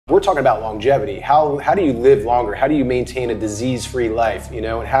We're talking about longevity. How do you live longer? How do you maintain a disease-free life?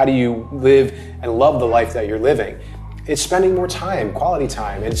 And how do you live and love the life that you're living? It's spending more time, quality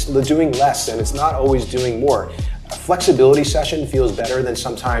time. It's doing less, and it's not always doing more. A flexibility session feels better than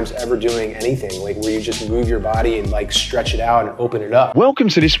sometimes ever doing anything, like where you just move your body and stretch it out and open it up. Welcome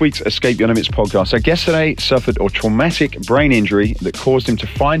to this week's Escape Your Limits podcast. Our guest today suffered a traumatic brain injury that caused him to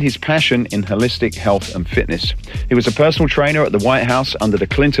find his passion in holistic health and fitness. He was a personal trainer at the White House under the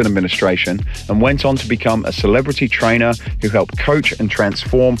Clinton administration and went on to become a celebrity trainer who helped coach and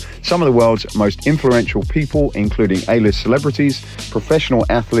transform some of the world's most influential people, including A-list celebrities, professional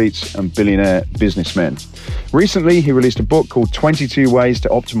athletes, and billionaire businessmen. Recently, he released a book called 22 Ways to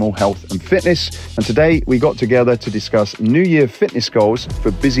Optimal Health and Fitness, and today we got together to discuss New Year fitness goals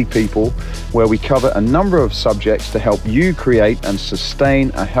for busy people, where we cover a number of subjects to help you create and sustain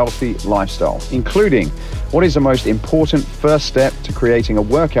a healthy lifestyle, including what is the most important first step to creating a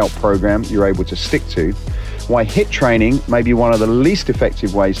workout program you're able to stick to, why HIIT training may be one of the least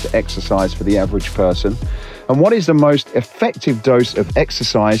effective ways to exercise for the average person, and what is the most effective dose of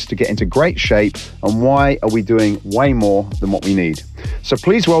exercise to get into great shape, and why are we doing way more than what we need? So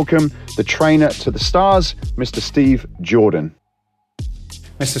please welcome the trainer to the stars, Mr. Steve Jordan.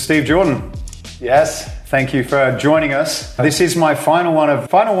 Mr. Steve Jordan. Yes. Thank you for joining us. This is my final one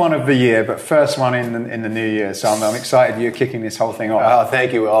of the year, but first one in the new year. So I'm excited you're kicking this whole thing off.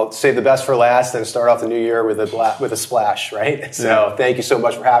 Thank you. I'll save the best for last and start off the new year with a splash, right? So Thank you so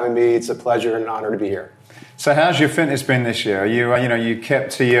much for having me. It's a pleasure and an honor to be here. So how's your fitness been this year? You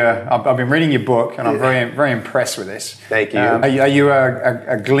kept to your. I've been reading your book, and I'm very impressed with this. Thank you. Are you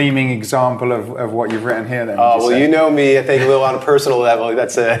a gleaming example of what you've written here? Then. You know me. I think a little on a personal level.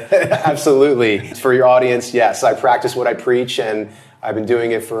 That's absolutely for your audience. Yes, I practice what I preach, and I've been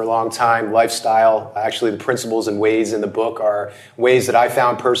doing it for a long time. Lifestyle. Actually, the principles and ways in the book are ways that I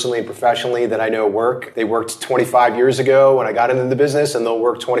found personally and professionally that I know work. They worked 25 years ago when I got into the business, and they'll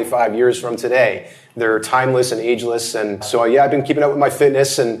work 25 years from today. They're timeless and ageless. And so, I've been keeping up with my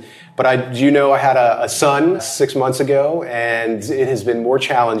fitness. But I had a son 6 months ago, and it has been more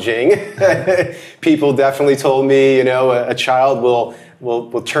challenging. People definitely told me, a child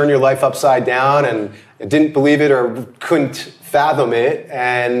will turn your life upside down, and I didn't believe it or couldn't fathom it.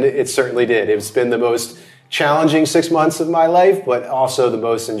 And it certainly did. It's been the most challenging 6 months of my life, but also the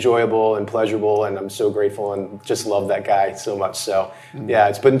most enjoyable and pleasurable, and I'm so grateful and just love that guy so much. So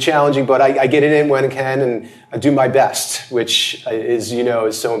it's been challenging, but I get it in when I can, and I do my best, which is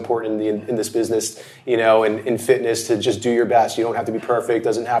so important in this business, and in fitness, to just do your best. You don't have to be perfect,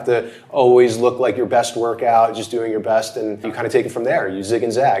 doesn't have to always look like your best workout, just doing your best, and you kind of take it from there. You zig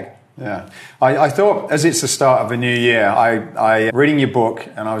and zag. Yeah, I thought, as it's the start of a new year, I reading your book,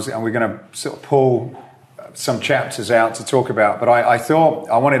 and we're going to sort of pull some chapters out to talk about, but I thought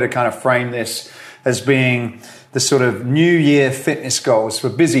I wanted to kind of frame this as being the sort of New Year fitness goals for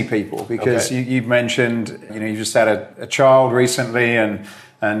busy people, because you mentioned, you just had a child recently, and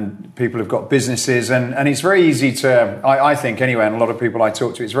people have got businesses, and it's very easy to, I think anyway, and a lot of people I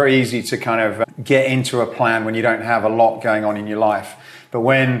talk to, it's very easy to kind of get into a plan when you don't have a lot going on in your life. But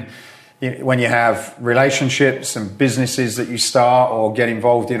when you have relationships and businesses that you start or get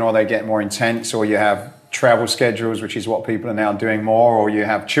involved in, or they get more intense, or you have travel schedules, which is what people are now doing more, or you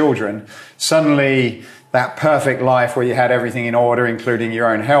have children, suddenly that perfect life where you had everything in order, including your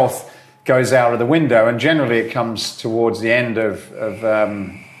own health, goes out of the window. And generally it comes towards the end it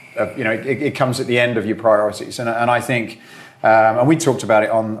comes at the end of your priorities. And I think, and we talked about it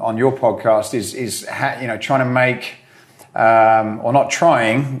on your podcast, is trying to make, or not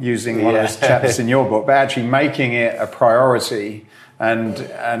trying, using one of those chapters in your book, but actually making it a priority,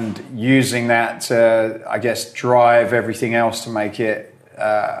 and using that to, I guess, drive everything else to make it,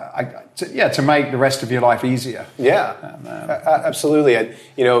 to make the rest of your life easier. Yeah, absolutely.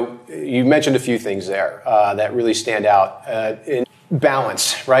 You mentioned a few things there that really stand out. In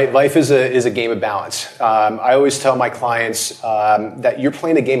balance, right? Life is a game of balance. I always tell my clients that you're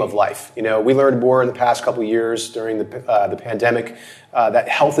playing a game of life. We learned more in the past couple of years during the pandemic that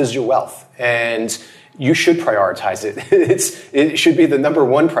health is your wealth, and you should prioritize it. It should be the number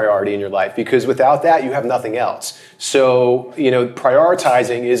one priority in your life, because without that, you have nothing else. So,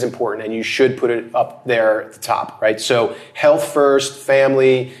 prioritizing is important, and you should put it up there at the top, right? So health first,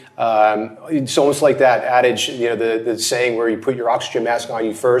 family. It's almost like that adage, the saying where you put your oxygen mask on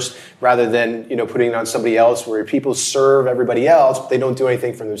you first, rather than, putting it on somebody else, where people serve everybody else, but they don't do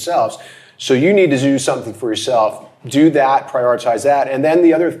anything for themselves. So you need to do something for yourself do that, prioritize that, and then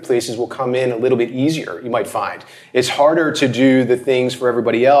the other places will come in a little bit easier, you might find. It's harder to do the things for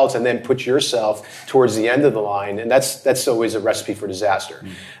everybody else and then put yourself towards the end of the line, and that's always a recipe for disaster.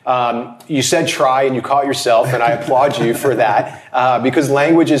 You said try, and you caught yourself, and I applaud you for that, because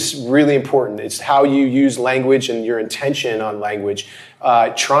language is really important. It's how you use language and your intention on language.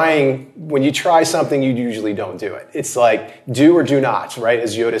 When you try something, you usually don't do it. It's like do or do not, right?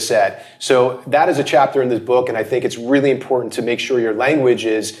 As Yoda said. So that is a chapter in this book, and I think it's really important to make sure your language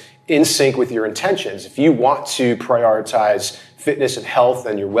is in sync with your intentions. If you want to prioritize fitness and health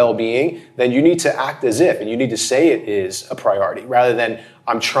and your well-being, then you need to act as if, and you need to say it is a priority rather than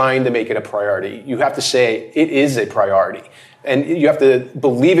I'm trying to make it a priority. You have to say it is a priority. And you have to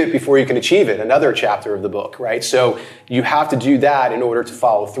believe it before you can achieve it, another chapter of the book, right? So you have to do that in order to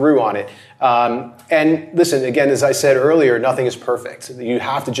follow through on it. And listen, again, as I said earlier, nothing is perfect. You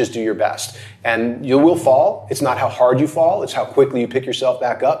have to just do your best. And you will fall. It's not how hard you fall. It's how quickly you pick yourself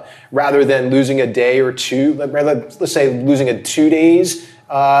back up. Rather than losing a day or two, let's say losing 2 days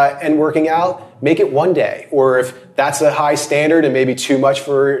and working out, make it 1 day. Or if that's a high standard and maybe too much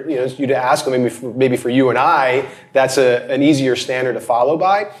for you to ask, or maybe for you and I, that's an easier standard to follow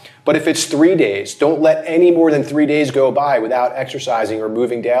by. But if it's 3 days, don't let any more than 3 days go by without exercising or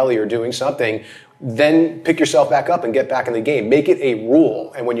moving daily or doing something. Then pick yourself back up and get back in the game. Make it a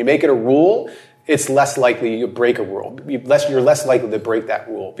rule. And when you make it a rule, it's less likely you break a rule. You're less likely to break that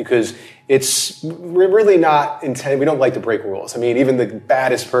rule because we're really not intended. We don't like to break rules. I mean, even the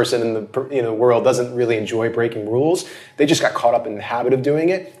baddest person in the world doesn't really enjoy breaking rules. They just got caught up in the habit of doing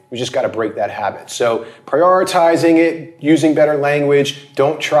it. We just got to break that habit. So prioritizing it, using better language,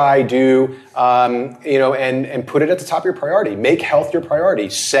 don't try, do, and put it at the top of your priority. Make health your priority.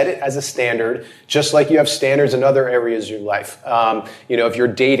 Set it as a standard, just like you have standards in other areas of your life. If you're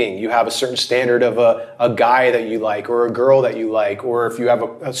dating, you have a certain standard of a guy that you like or a girl that you like, or if you have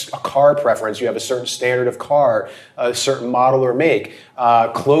a car preference, you have a certain standard of car, a certain model or make.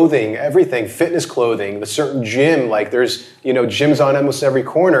 Clothing, everything, fitness clothing, the certain gym, like there's, gyms on almost every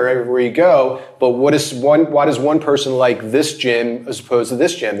corner, everywhere you go, but why does one person like this gym as opposed to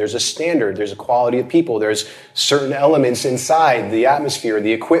this gym? There's a standard, there's a quality of people, there's certain elements inside, the atmosphere,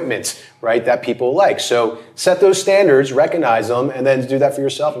 the equipment, right, that people like. So set those standards, recognize them, and then do that for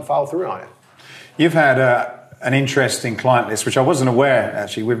yourself and follow through on it. You've had an interesting client list, which I wasn't aware.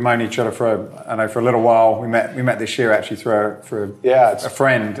 Actually, we've known each other for a little while. We met this year actually through a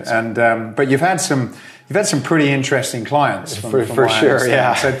friend, and but you've had some pretty interesting clients for sure.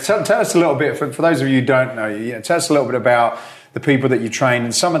 Yeah. So tell us a little bit for those of you who don't know you. Tell us a little bit about the people that you train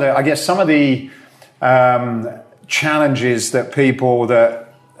and some of the challenges that people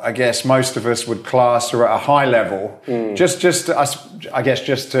that I guess most of us would class are at a high level. Just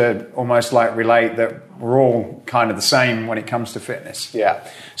to almost like relate that we're all kind of the same when it comes to fitness. Yeah.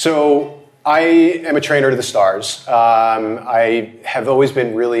 So I am a trainer to the stars. I have always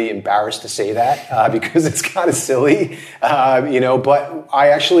been really embarrassed to say that because it's kind of silly, but I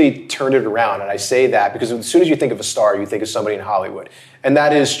actually turned it around and I say that because as soon as you think of a star, you think of somebody in Hollywood. And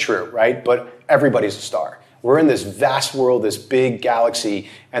that is true, right? But everybody's a star. We're in this vast world, this big galaxy,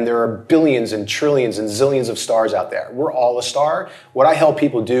 and there are billions and trillions and zillions of stars out there. We're all a star. What I help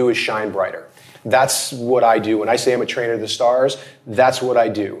people do is shine brighter. That's what I do. When I say I'm a trainer to the stars, that's what I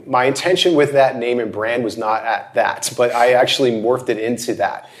do. My intention with that name and brand was not at that, but I actually morphed it into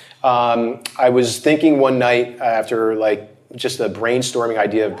that. I was thinking one night after just a brainstorming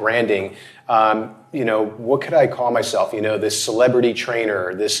idea of branding, what could I call myself? This celebrity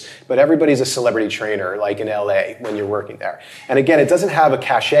trainer, but everybody's a celebrity trainer, like in LA when you're working there. And again, it doesn't have a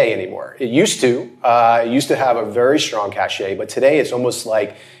cachet anymore. It used to have a very strong cachet, but today it's almost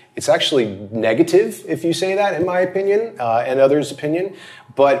like it's actually negative if you say that, in my opinion, and others' opinion.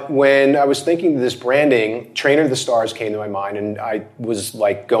 But when I was thinking this branding, Trainer to the Stars came to my mind, and I was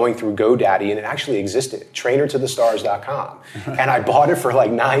going through GoDaddy, and it actually existed, trainertothestars.com. And I bought it for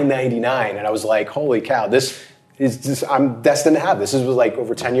 $9.99, and I was like, holy cow, I'm destined to have this. This was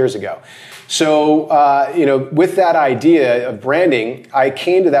over 10 years ago. So, with that idea of branding, I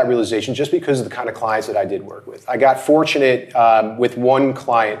came to that realization just because of the kind of clients that I did work with. I got fortunate with one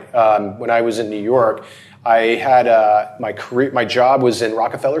client when I was in New York. I had my job was in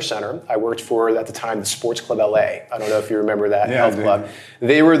Rockefeller Center. I worked for, at the time, the Sports Club LA. I don't know if you remember that health club.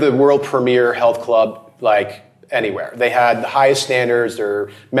 They were the world premier health club, anywhere. They had the highest standards. Their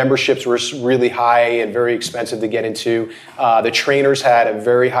memberships were really high and very expensive to get into. The trainers had a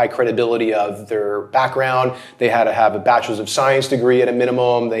very high credibility of their background. They had to have a bachelor's of science degree at a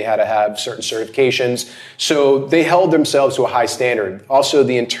minimum. They had to have certain certifications. So they held themselves to a high standard. Also,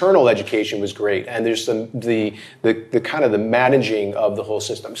 the internal education was great, and there's the kind of the managing of the whole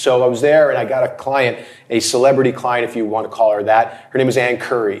system. So I was there, and I got a client, a celebrity client, if you want to call her that. Her name was Ann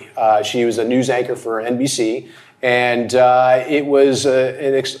Curry. She was a news anchor for NBC, and it was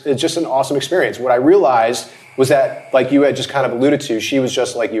just an awesome experience. What I realized was that, like you had just kind of alluded to, she was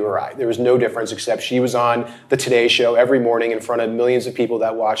just like you or I. There was no difference except she was on the Today Show every morning in front of millions of people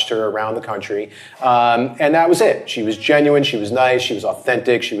that watched her around the country. And that was it. She was genuine, she was nice, she was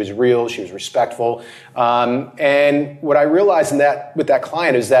authentic, she was real, she was respectful. And what I realized with that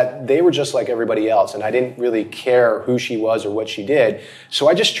client is that they were just like everybody else, and I didn't really care who she was or what she did. So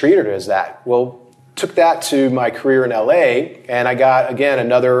I just treated her as that. Well, took that to my career in LA, and I got, again,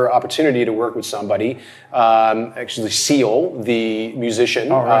 another opportunity to work with somebody, actually Seal, the musician.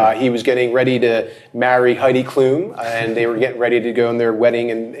 Oh, right. He was getting ready to marry Heidi Klum, and they were getting ready to go on their wedding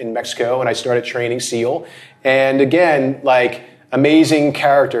in Mexico, and I started training Seal. And again, like, amazing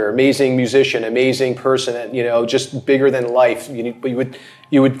character, amazing musician, amazing person, just bigger than life.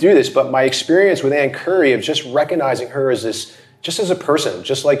 You would do this, but my experience with Ann Curry of just recognizing her as this, just as a person,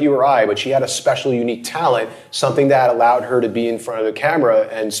 just like you or I, but she had a special, unique talent, something that allowed her to be in front of the camera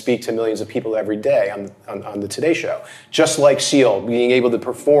and speak to millions of people every day on the Today Show. Just like Seal, being able to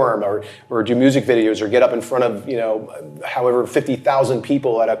perform or do music videos or get up in front of, however 50,000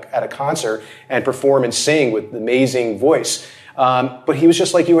 people at a concert and perform and sing with amazing voice. But he was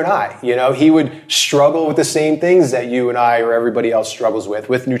just like you and I, he would struggle with the same things that you and I or everybody else struggles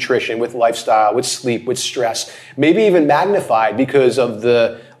with nutrition, with lifestyle, with sleep, with stress, maybe even magnified because of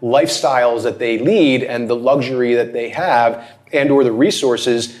the lifestyles that they lead and the luxury that they have and or the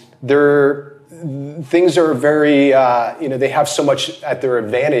resources. Things are very, they have so much at their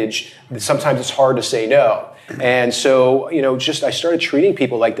advantage that sometimes it's hard to say no. And so, I started treating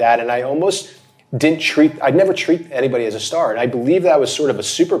people like that, and I almost I'd never treat anybody as a star. And I believe that was sort of a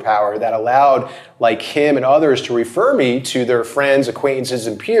superpower that allowed like him and others to refer me to their friends, acquaintances,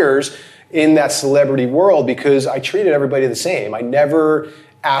 and peers in that celebrity world because I treated everybody the same. I never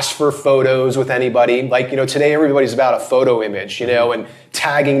asked for photos with anybody. Like, today everybody's about a photo image, and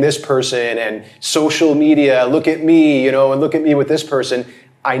tagging this person and social media, look at me, and look at me with this person.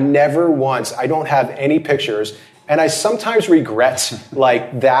 I don't have any pictures. And I sometimes regret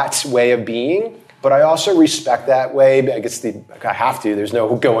like that way of being, but I also respect that way. I guess I have to, there's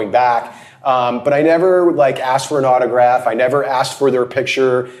no going back. But I never like asked for an autograph. I never asked for their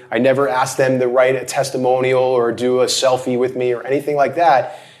picture. I never asked them to write a testimonial or do a selfie with me or anything like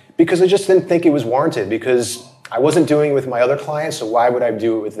that because I just didn't think it was warranted because I wasn't doing it with my other clients, so why would I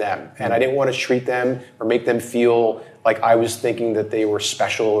do it with them? And I didn't want to treat them or make them feel like I was thinking that they were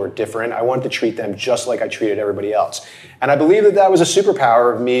special or different. I wanted to treat them just like I treated everybody else. And I believe that was a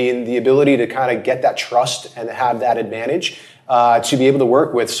superpower of me and the ability to kind of get that trust and have that advantage to be able to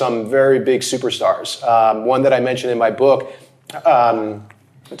work with some very big superstars. One that I mentioned in my book,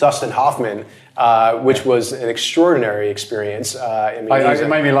 Dustin Hoffman, which was an extraordinary experience. It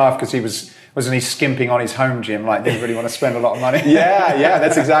made me laugh because wasn't he skimping on his home gym? Like, didn't really want to spend a lot of money. Yeah,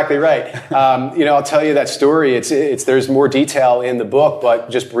 that's exactly right. I'll tell you that story. There's more detail in the book, but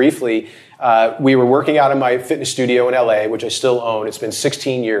just briefly, we were working out in my fitness studio in LA, which I still own. It's been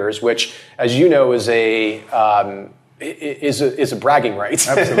 16 years, which, as you know, is a bragging right.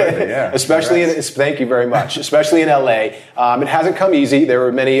 Absolutely, yeah. Thank you very much. Especially in LA. It hasn't come easy. There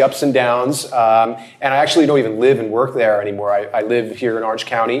were many ups and downs. And I actually don't even live and work there anymore. I live here in Orange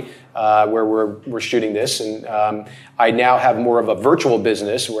County, where we're shooting this. And I now have more of a virtual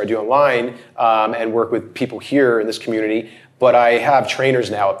business where I do online and work with people here in this community. But I have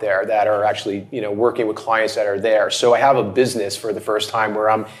trainers now up there that are actually, working with clients that are there. So I have a business for the first time where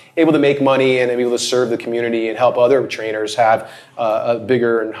I'm able to make money and I'm able to serve the community and help other trainers have a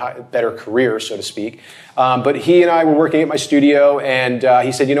bigger and better career, so to speak. But he and I were working at my studio, and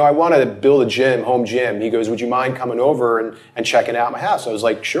he said, I want to build a home gym. He goes, would you mind coming over and checking out my house? I was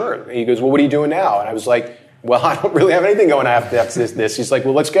like, sure. And he goes, well, what are you doing now? And I was like, well, I don't really have anything going after this. He's like,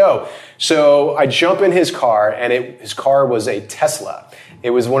 well, let's go. So I jump in his car, and his car was a Tesla.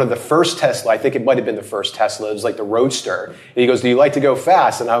 It was one of the first Tesla. I think it might have been the first Tesla. It was like the Roadster. And he goes, do you like to go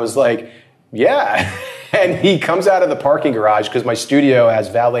fast? And I was like, yeah. And he comes out of the parking garage because my studio has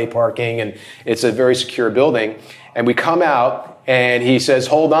valet parking, and it's a very secure building. And we come out, And he says,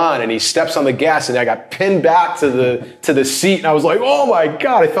 hold on. And he steps on the gas, and I got pinned back to the seat. And I was like, oh my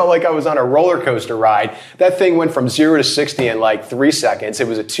God, I felt like I was on a roller coaster ride. That thing went from 0 to 60 in like 3 seconds. It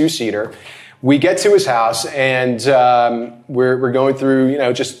was a 2-seater. We get to his house, and we're going through,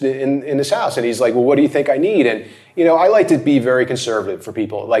 just in his house. And he's like, well, what do you think I need? And, I like to be very conservative for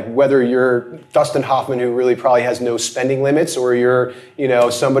people. Like whether you're Dustin Hoffman, who really probably has no spending limits, or you're,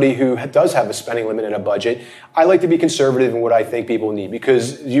 somebody who does have a spending limit and a budget, I like to be conservative in what I think people need,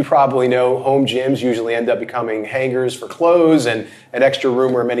 because you probably know home gyms usually end up becoming hangers for clothes and an extra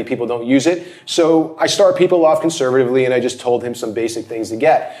room where many people don't use it. So I start people off conservatively, and I just told him some basic things to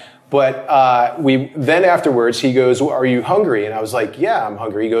get. But then afterwards, he goes, well, are you hungry? And I was like, yeah, I'm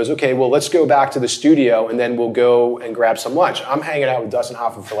hungry. He goes, okay, well, let's go back to the studio, and then we'll go and grab some lunch. I'm hanging out with Dustin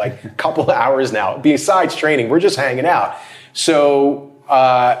Hoffman for like a couple of hours now. Besides training, we're just hanging out. So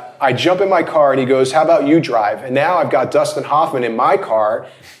I jump in my car, and he goes, how about you drive? And now I've got Dustin Hoffman in my car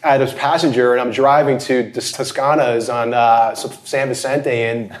as passenger, and I'm driving to the Toscanas on San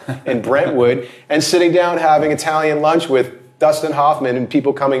Vicente in Brentwood, and sitting down having Italian lunch with Dustin Hoffman, and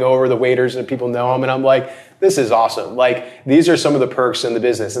people coming over, the waiters, and people know him. And I'm like, this is awesome. Like, these are some of the perks in the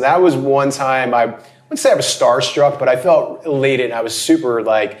business. And that was one time I wouldn't say I was starstruck, but I felt elated. I was super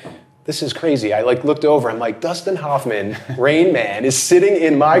like, this is crazy. I looked over. I'm like, Dustin Hoffman, Rain Man, is sitting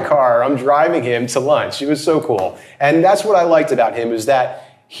in my car. I'm driving him to lunch. It was so cool. And that's what I liked about him, is that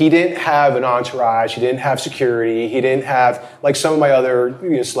he didn't have an entourage. He didn't have security. He didn't have, like some of my other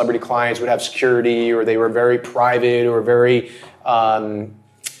celebrity clients would have security, or they were very private or very guarded.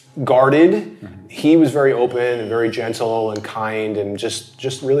 Mm-hmm. He was very open and very gentle and kind and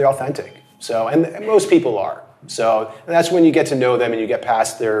just really authentic. So, and most people are. So, and that's when you get to know them and you get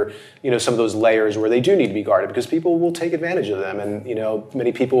past their, some of those layers where they do need to be guarded, because people will take advantage of them, and,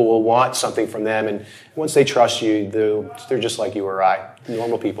 many people will want something from them. And once they trust you, they're just like you or I,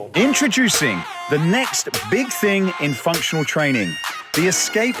 normal people. Introducing the next big thing in functional training, the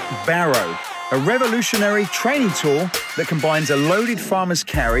Escape Barrow, a revolutionary training tool that combines a loaded farmer's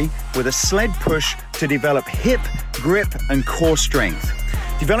carry with a sled push to develop hip, grip, and core strength.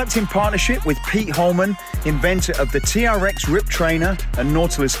 Developed in partnership with Pete Holman, inventor of the TRX Rip Trainer and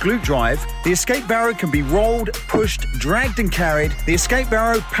Nautilus Glute Drive, the Escape Barrow can be rolled, pushed, dragged, and carried. The Escape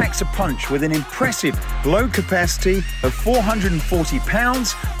Barrow packs a punch with an impressive load capacity of 440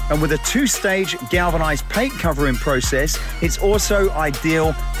 pounds, and with a 2-stage galvanized paint covering process, it's also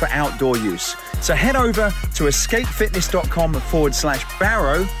ideal for outdoor use. So head over to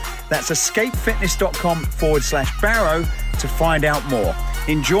escapefitness.com/barrow. That's escapefitness.com/barrow to find out more.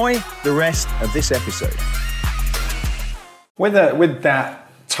 Enjoy the rest of this episode. With that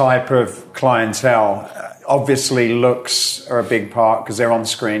type of clientele, obviously looks are a big part, because they're on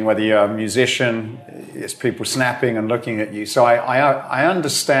screen. Whether you're a musician, it's people snapping and looking at you. So I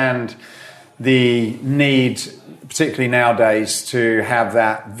understand the need, particularly nowadays, to have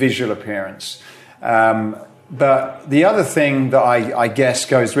that visual appearance. But the other thing that I guess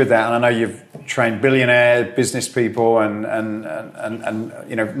goes with that, and I know you've trained billionaire business people and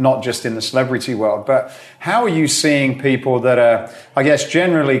not just in the celebrity world, but how are you seeing people that are, I guess,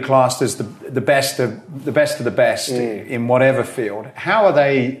 generally classed as the best of the best in whatever field? How are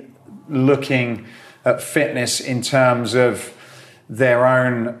they looking at fitness in terms of their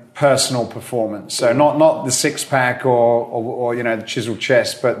own personal performance? So not the six pack or the chiseled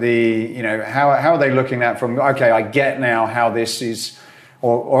chest, but how are they looking at from, okay, I get now how this is,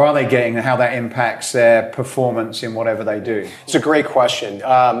 or are they getting how that impacts their performance in whatever they do? It's a great question.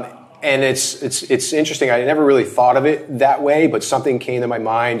 And it's interesting. I never really thought of it that way, but something came to my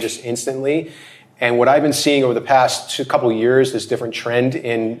mind just instantly. And what I've been seeing over the past couple of years, this different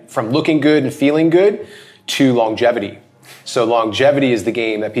trend from looking good and feeling good to longevity. So longevity is the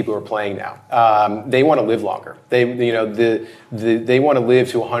game that people are playing now. They want to live longer. They want to live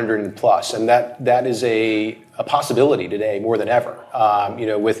to 100 and plus, and that is a possibility today more than ever.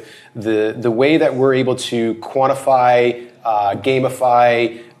 With the way that we're able to quantify,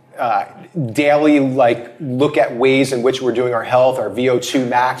 gamify, daily look at ways in which we're doing our health, our VO2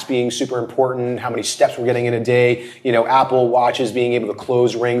 max being super important, how many steps we're getting in a day, Apple Watches being able to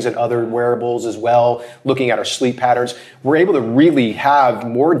close rings and other wearables as well, looking at our sleep patterns. We're able to really have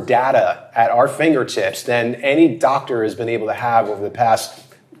more data at our fingertips than any doctor has been able to have over the past,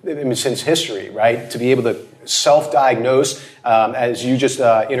 since history, right? To be able to self-diagnose, as you just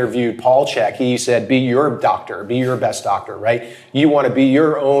interviewed Paul Chek, he said, be your doctor, be your best doctor, right? You want to be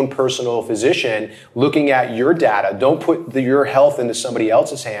your own personal physician, looking at your data. Don't put your health into somebody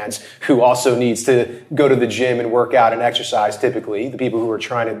else's hands, who also needs to go to the gym and work out and exercise, typically, the people who are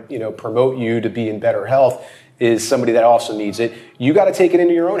trying to, promote you to be in better health. is somebody that also needs it. You got to take it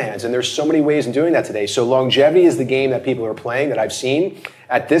into your own hands. And there's so many ways in doing that today. So longevity is the game that people are playing that I've seen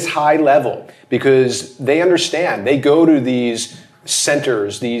at this high level, because they understand. They go to these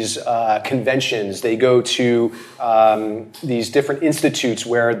centers, these conventions, they go to these different institutes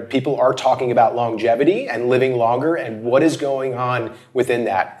where people are talking about longevity and living longer and what is going on within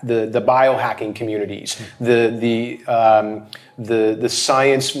that. The biohacking communities, the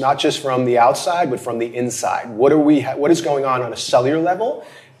science, not just from the outside, but from the inside. What is going on a cellular level?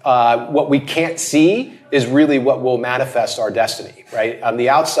 What we can't see is really what will manifest our destiny, right? On the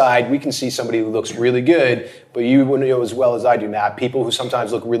outside, we can see somebody who looks really good, but you know as well as I do, Matt, people who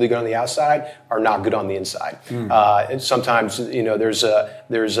sometimes look really good on the outside are not good on the inside. And sometimes, there's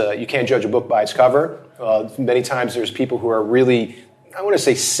you can't judge a book by its cover. Many times there's people who are really, I want to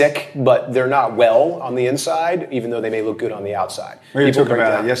say sick, but they're not well on the inside, even though they may look good on the outside. We were talking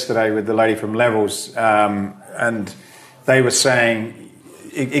about it yesterday with the lady from Levels, and they were saying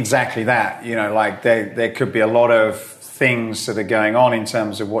exactly that. Like there could be a lot of things that are going on in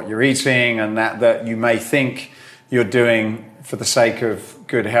terms of what you're eating, and that you may think you're doing for the sake of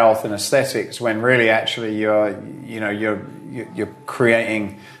good health and aesthetics, when really actually you're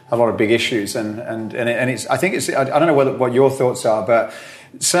creating a lot of big issues. And it's, I think it's, I don't know what your thoughts are, but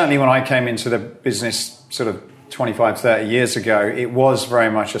certainly when I came into the business sort of 25, 30 years ago, it was very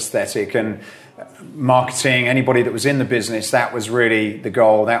much aesthetic and marketing. Anybody that was in the business, that was really the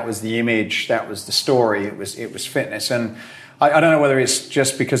goal, that was the image, that was the story, it was fitness. And I don't know whether it's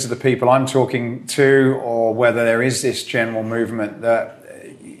just because of the people I'm talking to, or whether there is this general movement that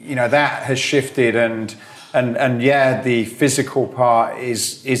that has shifted, and yeah, the physical part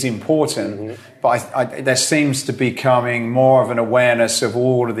is important, but there seems to be coming more of an awareness of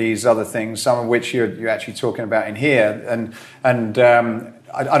all of these other things, some of which you're actually talking about in here, and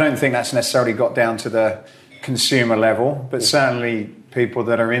I don't think that's necessarily got down to the consumer level, but certainly people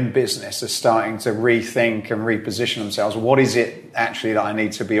that are in business are starting to rethink and reposition themselves. What is it actually that I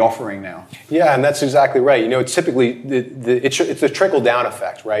need to be offering now? Yeah, and that's exactly right. Typically it's a trickle-down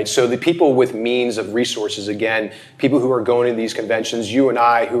effect, right? So the people with means of resources, again, people who are going to these conventions, you and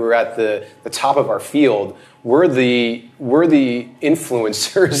I, who are at the top of our field, we're the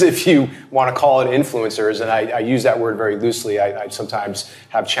influencers, if you want to call it influencers, and I use that word very loosely. I sometimes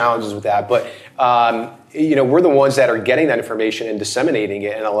have challenges with that, but we're the ones that are getting that information and disseminating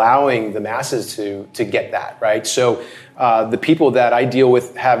it and allowing the masses to get that, right? So the people that I deal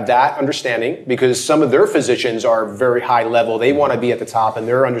with have that understanding, because some of their physicians are very high level. They want to be at the top, and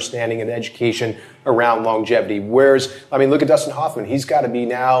their understanding and education around longevity. Whereas, look at Dustin Hoffman. He's got to be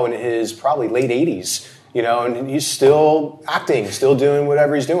now in his probably late 80s. And he's still acting, still doing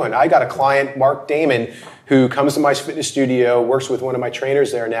whatever he's doing. I got a client, Mark Damon, who comes to my fitness studio, works with one of my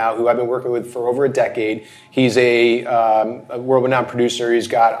trainers there now, who I've been working with for over a decade. He's a world-renowned producer. He's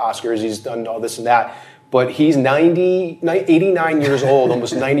got Oscars. He's done all this and that. But he's 89 years old,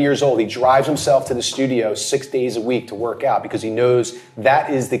 almost 90 years old. He drives himself to the studio 6 days a week to work out, because he knows that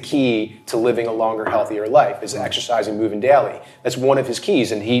is the key to living a longer, healthier life, is exercising, moving daily. That's one of his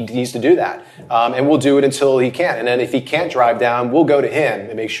keys, and he needs to do that. And we'll do it until he can. And then if he can't drive down, we'll go to him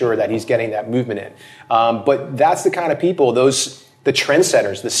and make sure that he's getting that movement in. But that's the kind of people, the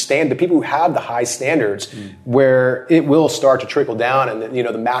trendsetters, the people who have the high standards, where it will start to trickle down, and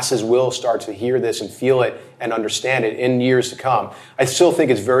the masses will start to hear this and feel it and understand it in years to come. I still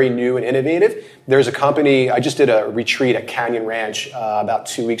think it's very new and innovative. There's a company, I just did a retreat at Canyon Ranch about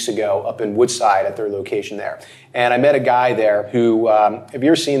 2 weeks ago up in Woodside at their location there. And I met a guy there who, have you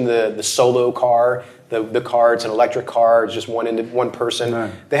ever seen the Solo car? The car, it's an electric car, it's just one person.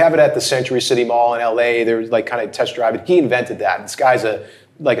 Right. They have it at the Century City Mall in LA. They're like kind of test driving. He invented that. This guy's a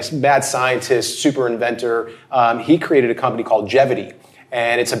mad scientist, super inventor. He created a company called Jevity.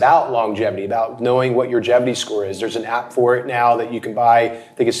 And it's about longevity, about knowing what your Jevity score is. There's an app for it now that you can buy. I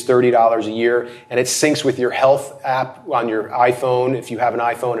think it's $30 a year. And it syncs with your health app on your iPhone, if you have an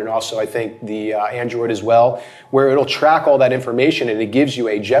iPhone, and also I think the Android as well, where it'll track all that information and it gives you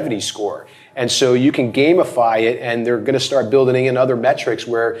a Jevity score. And so you can gamify it, and they're going to start building in other metrics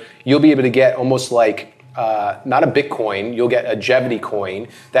where you'll be able to get almost like not a Bitcoin, you'll get a Jevity coin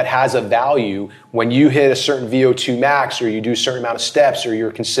that has a value when you hit a certain VO2 max, or you do a certain amount of steps, or you're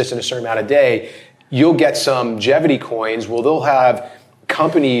consistent a certain amount of day, you'll get some Jevity coins. Well, they'll have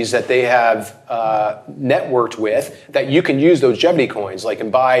companies that they have networked with that you can use those Jevity coins, like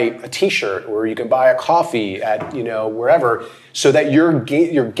and buy a t-shirt, or you can buy a coffee at wherever, so that you're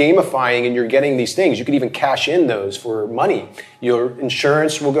gamifying and you're getting these things. You can even cash in those for money. Your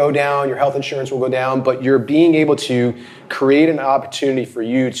insurance will go down, your health insurance will go down, but you're being able to create an opportunity for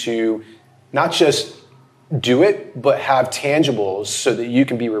you to not just do it, but have tangibles so that you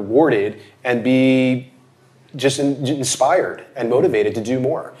can be rewarded and be just inspired and motivated to do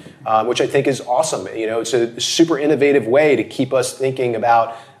more, which I think is awesome. You know, it's a super innovative way to keep us thinking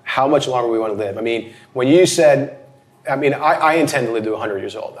about how much longer we want to live. I mean, when you said, I intend to live to 100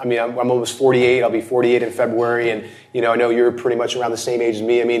 years old. I mean, I'm almost 48. I'll be 48 in February. And, you know, I know you're pretty much around the same age as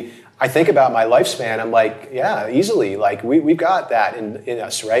me. I mean, I think about my lifespan. I'm like, yeah, easily. Like, we've got that in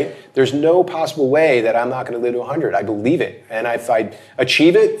us, right? There's no possible way that I'm not going to live to 100. I believe it. And if I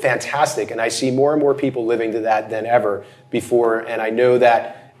achieve it, fantastic. And I see more and more people living to that than ever before. And I know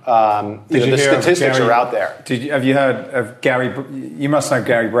that the statistics are out there. Have you heard of Gary? You must know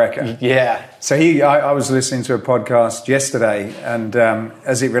Gary Brecker. Yeah. So I was listening to a podcast yesterday, and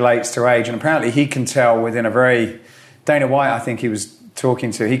as it relates to age, and apparently he can tell within a very, Dana White, I think he was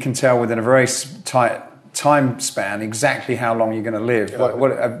talking to, he can tell within a very tight time span exactly how long you're going to live.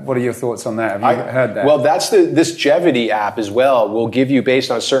 What are your thoughts on that? Have you heard that? Well, that's this Jevity app as well will give you,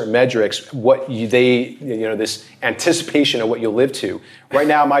 based on certain metrics, this anticipation of what you'll live to. Right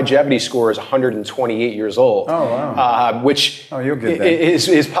now, my Jevity score is 128 years old. Oh wow! You're good then.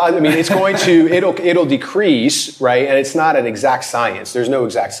 is positive. I mean, it's going to it'll decrease, right? And it's not an exact science. There's no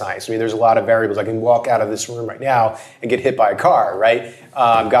exact science. I mean, there's a lot of variables. I can walk out of this room right now and get hit by a car, right?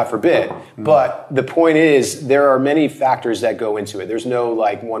 God forbid. But the point is, there are many factors that go into it. There's no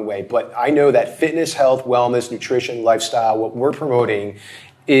like one way. But I know that fitness, health, wellness, nutrition, lifestyle, what we're promoting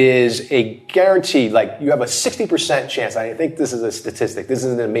is a guaranteed, like you have a 60% chance. I think this is a statistic. This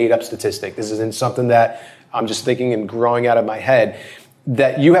isn't a made up statistic. This isn't something that I'm just thinking and growing out of my head,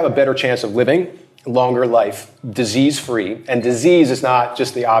 that you have a better chance of living longer life, disease-free. And disease is not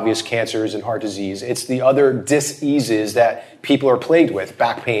just the obvious cancers and heart disease. It's the other diseases that people are plagued with: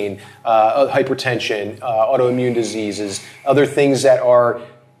 back pain, hypertension, autoimmune diseases, other things that are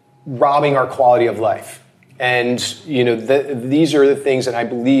robbing our quality of life. And, you know, these are the things that I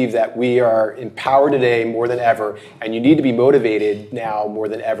believe that we are empowered today more than ever. And you need to be motivated now more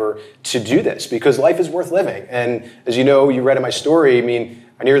than ever to do this, because life is worth living. And as you know, you read in my story, I mean,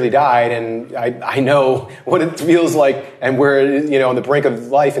 I nearly died, and I know what it feels like, and we're, you know, on the brink of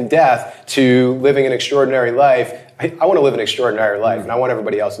life and death, to living an extraordinary life. I want to live an extraordinary life, and I want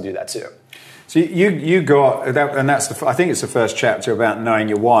everybody else to do that too. So you got that, and that's I think it's the first chapter about knowing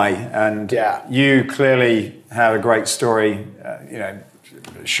your why, and you clearly have a great story,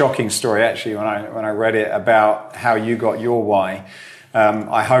 shocking story actually when I read it about how you got your why.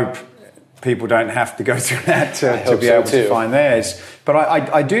 I hope people don't have to go through that to be able to find theirs. But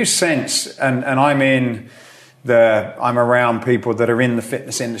I do sense, and I'm around people that are in the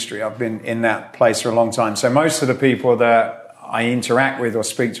fitness industry. I've been in that place for a long time. So most of the people that I interact with or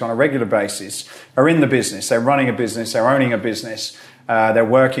speak to on a regular basis are in the business. They're running a business, they're owning a business, they're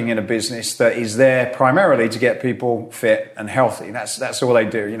working in a business that is there primarily to get people fit and healthy. That's all they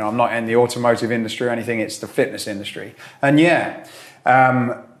do. You know, I'm not in the automotive industry or anything, it's the fitness industry. And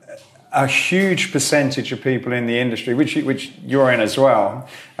a huge percentage of people in the industry, which you're in as well,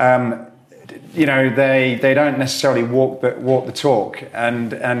 they don't necessarily walk the talk.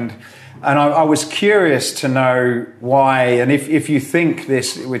 And I was curious to know why, and if you think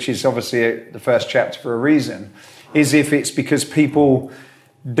this, which is obviously the first chapter for a reason, is if it's because people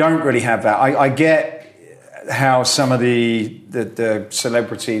don't really have that. I get how some of the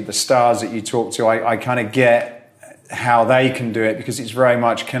celebrity, the stars that you talk to, I kind of get how they can do it because it's very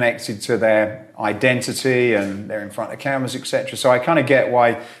much connected to their identity and they're in front of cameras, etc. So I kind of get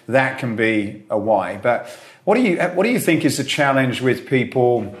why that can be a why. But what do you think is the challenge with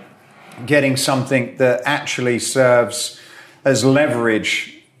people getting something that actually serves as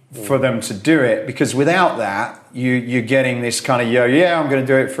leverage for them to do it? Because without that, you're getting this kind of I'm going to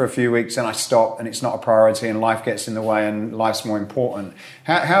do it for a few weeks and I stop and it's not a priority and life gets in the way and life's more important.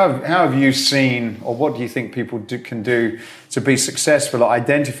 How have you seen, or what do you think people can do to be successful at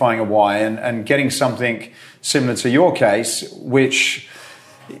identifying a why and getting something similar to your case, which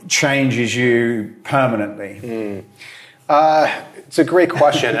changes you permanentand It's a great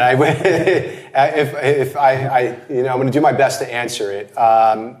question. I'm going to do my best to answer it.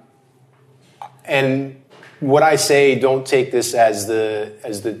 And what I say, don't take this as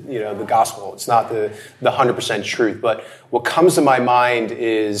the gospel. It's not the 100% truth. But what comes to my mind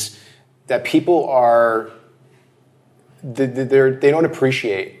is that people they don't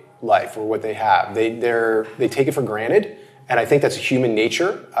appreciate life or what they have. They take it for granted. And I think that's human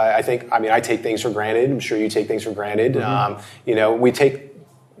nature. I take things for granted. I'm sure you take things for granted. Mm-hmm. We take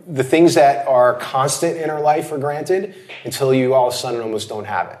the things that are constant in our life for granted until you all of a sudden almost don't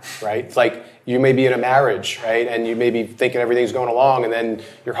have it, right? It's like you may be in a marriage, right? And you may be thinking everything's going along, and then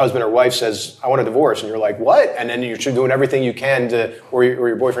your husband or wife says, I want a divorce. And you're like, what? And then you're doing everything you can to, or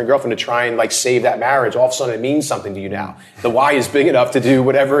your boyfriend, girlfriend, to try and like save that marriage. All of a sudden it means something to you now. The why is big enough to do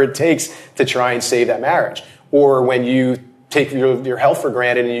whatever it takes to try and save that marriage. Or when you take your health for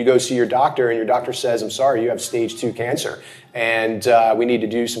granted and you go see your doctor and your doctor says, I'm sorry, you have stage 2 cancer and we need to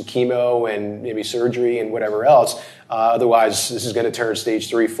do some chemo and maybe surgery and whatever else. Otherwise, this is going to turn stage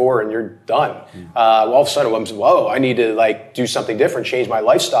 3, 4 and you're done. All of a sudden, I'm whoa, I need to like do something different, change my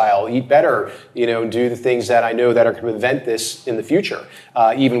lifestyle, eat better, and do the things that I know that are going to prevent this in the future,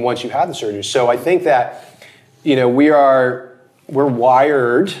 even once you have the surgery. So I think that, we're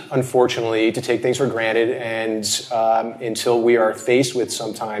wired, unfortunately, to take things for granted and until we are faced with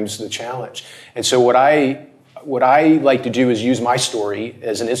sometimes the challenge. And so what I like to do is use my story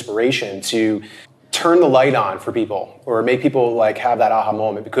as an inspiration to turn the light on for people or make people like have that aha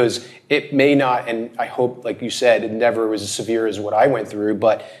moment, because it may not, and I hope, like you said, it never was as severe as what I went through,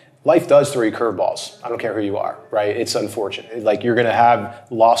 but life does throw you curveballs. I don't care who you are, right? It's unfortunate. Like you're going to have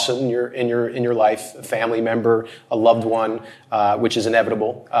loss in your life, a family member, a loved one, which is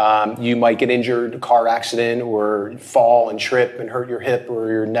inevitable. You might get injured, a car accident, or fall and trip and hurt your hip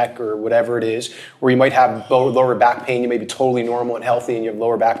or your neck or whatever it is. Or you might have lower back pain. You may be totally normal and healthy and you have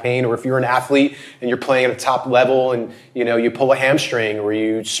lower back pain. Or if you're an athlete and you're playing at a top level and you pull a hamstring or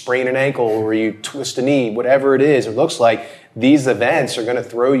you sprain an ankle or you twist a knee, whatever it is, it looks like. These events are going to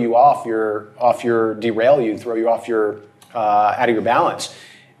throw you derail you, throw you off out of your balance.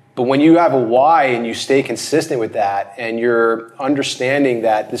 But when you have a why and you stay consistent with that and you're understanding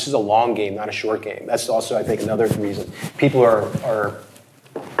that this is a long game, not a short game. That's also, I think, another reason. People are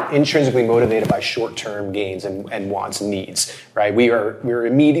intrinsically motivated by short-term gains and wants and needs, right? We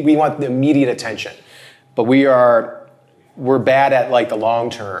want the immediate attention, but we're bad at like the long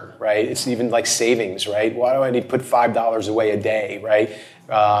term, right? It's even like savings, right? Why do I need to put $5 away a day, right?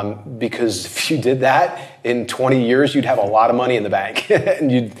 Because if you did that in 20 years, you'd have a lot of money in the bank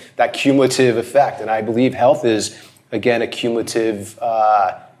and that cumulative effect. And I believe health is, again, cumulative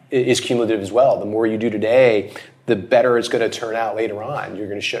as well. The more you do today, the better it's going to turn out later on.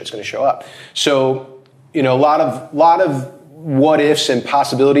 It's going to show up. So, a lot of what ifs and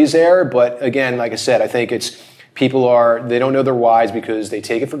possibilities there. But again, like I said, I think people they don't know their whys because they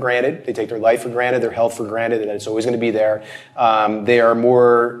take it for granted. They take their life for granted, their health for granted, and it's always going to be there. They are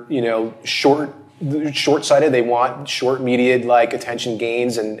more, short-sighted. They want short, immediate, like attention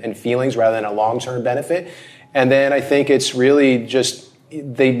gains and feelings rather than a long-term benefit. And then I think it's really just,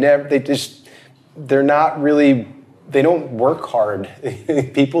 they don't work hard.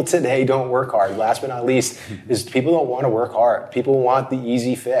 People today don't work hard. Last but not least is people don't want to work hard. People want the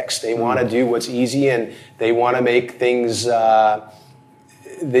easy fix. They want to do what's easy and they want to make things,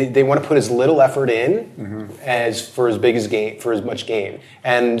 they want to put as little effort in for as much gain.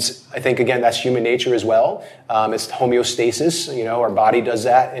 And I think, again, that's human nature as well. It's homeostasis. Our body does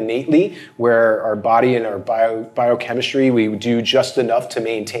that innately, where our body and our biochemistry, we do just enough to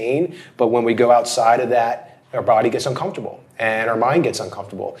maintain. But when we go outside of that, our body gets uncomfortable and our mind gets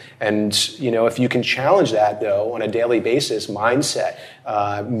uncomfortable. And, if you can challenge that, though, on a daily basis, mindset,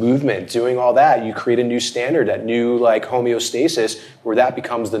 movement, doing all that, you create a new standard, that new like homeostasis where that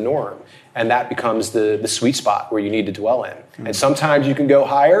becomes the norm. And that becomes the sweet spot where you need to dwell in. And sometimes you can go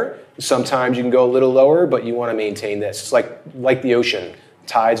higher, sometimes you can go a little lower, but you want to maintain this. It's like the ocean.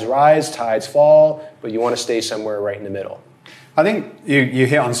 Tides rise, tides fall, but you want to stay somewhere right in the middle. I think you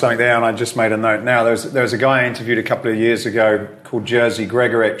hit on something there, and I just made a note now. There was a guy I interviewed a couple of years ago called Jerzy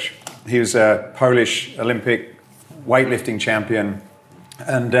Gregorich. He was a Polish Olympic weightlifting champion,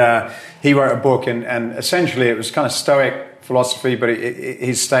 and he wrote a book, and essentially it was kind of Stoic philosophy, but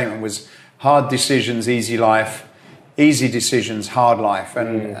his statement was hard decisions, easy life, easy decisions, hard life.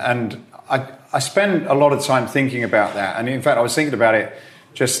 And I spend a lot of time thinking about that. And in fact, I was thinking about it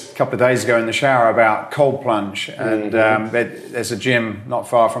just a couple of days ago in the shower about cold plunge. And there's a gym not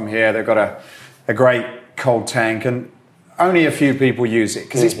far from here. They've got a great cold tank, and only a few people use it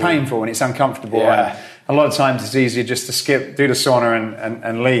because it's painful and it's uncomfortable. Yeah. And a lot of times it's easier just to do the sauna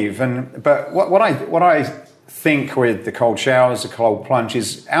and leave. But what I think with the cold showers, the cold plunge,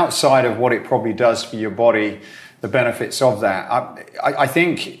 is outside of what it probably does for your body, the benefits of that. I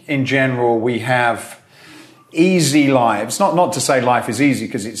think in general we have easy lives. Not to say life is easy,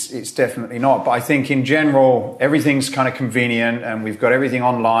 because it's definitely not. But I think in general everything's kind of convenient and we've got everything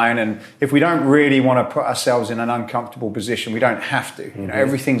online. And if we don't really want to put ourselves in an uncomfortable position, we don't have to.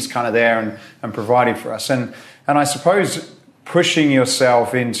 Everything's kind of there and provided for us. And I suppose pushing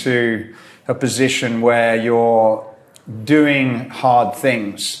yourself into a position where you're doing hard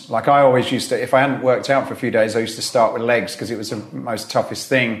things. Like I always used to, if I hadn't worked out for a few days, I used to start with legs because it was the most toughest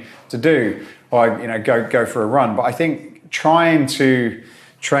thing to do. Or go for a run. But I think trying to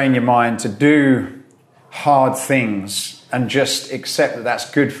train your mind to do hard things and just accept that that's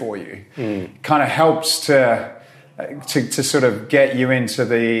good for you kind of helps to sort of get you into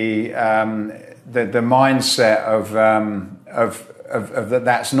the mindset of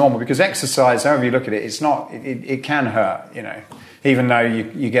that's normal, because exercise, however you look at it, it can hurt, even though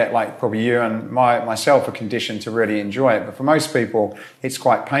you get, like probably you and myself are conditioned to really enjoy it. But for most people, it's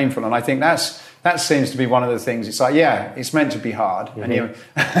quite painful. And I think that seems to be one of the things. It's like, yeah, it's meant to be hard, and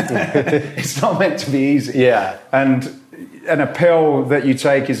it's not meant to be easy. Yeah. And a pill that you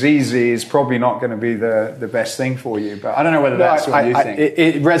take is easy is probably not going to be the best thing for you. But I don't know whether that's what you think.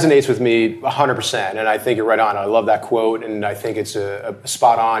 It resonates with me 100%, and I think you're right on. I love that quote, and I think it's a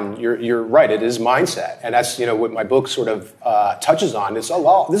spot on. You're right. It is mindset, and that's what my book sort of touches on. This is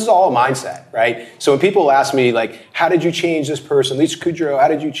all mindset, right? So when people ask me, like, how did you change this person, Lisa Kudrow? How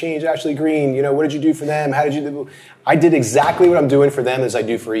did you change Ashley Green? What did you do for them? How did you do? I did exactly what I'm doing for them as I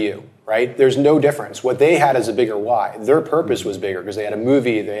do for you. Right? There's no difference. What they had is a bigger why. Their purpose was bigger because they had a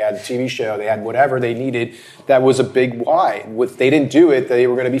movie, they had a TV show, they had whatever they needed. That was a big why. If they didn't do it, they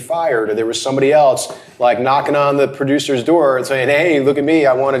were going to be fired, or there was somebody else like knocking on the producer's door and saying, "Hey, look at me!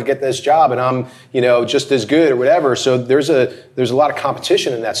 I want to get this job, and I'm just as good," or whatever. So there's a lot of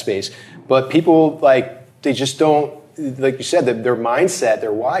competition in that space. But people they just don't, like you said, their mindset,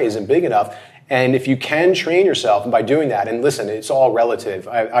 their why isn't big enough. And if you can train yourself by doing that, and listen, it's all relative.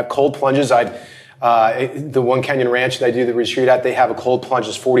 I've cold plunges. The one Canyon Ranch that I do the retreat at, they have a cold plunge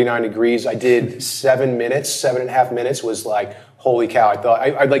that's 49 degrees. I did 7.5 minutes was like, holy cow. I thought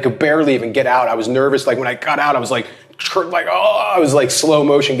I could barely even get out. I was nervous. Like when I got out, I was I was like slow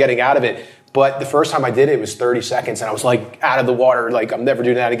motion getting out of it. But the first time I did it, it was 30 seconds, and I was like out of the water, like I'm never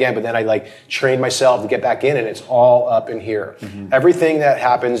doing that again. But then I trained myself to get back in, and it's all up in here. Mm-hmm. Everything that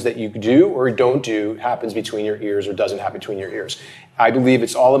happens that you do or don't do happens between your ears or doesn't happen between your ears. I believe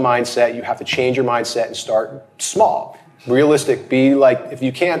it's all a mindset. You have to change your mindset and start small, realistic. Be like, if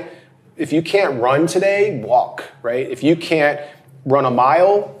you can't run today, walk, right? If you can't run a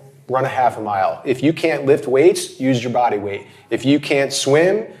mile, run a half a mile. If you can't lift weights, use your body weight. If you can't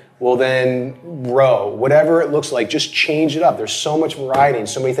swim, well, then row, whatever it looks like, just change it up. There's so much variety and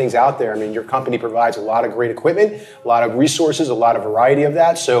so many things out there. I mean, your company provides a lot of great equipment, a lot of resources, a lot of variety of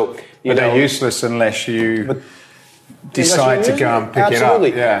that. So, they're useless unless you decide to go and pick it up.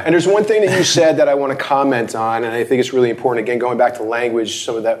 Yeah. And there's one thing that you said that I want to comment on, and I think it's really important. Again, going back to language,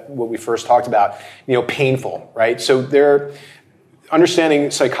 some of that, what we first talked about, painful, right? So understanding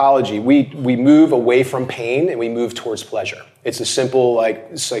psychology, we move away from pain and we move towards pleasure. It's a simple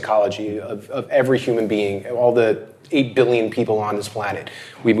psychology of every human being, all the 8 billion people on this planet.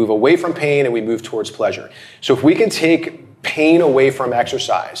 We move away from pain and we move towards pleasure. So if we can take pain away from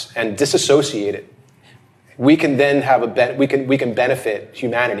exercise and disassociate it, we can then have we can benefit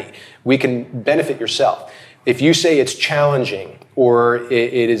humanity. We can benefit yourself. If you say it's challenging or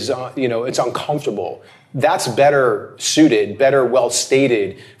it is it's uncomfortable, that's better suited, better well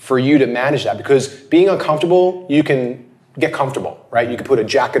stated for you to manage that, because being uncomfortable, you can get comfortable, right? You can put a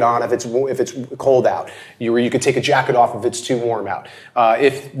jacket on if it's cold out. You could take a jacket off if it's too warm out.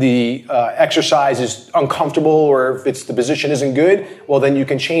 If the exercise is uncomfortable or if the position isn't good, well, then you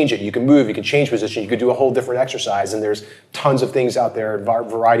can change it. You can move. You can change position. You could do a whole different exercise, and there's tons of things out there, a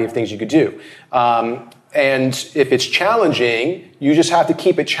variety of things you could do. And if it's challenging, you just have to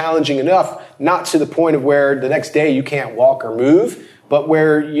keep it challenging enough, not to the point of where the next day you can't walk or move, but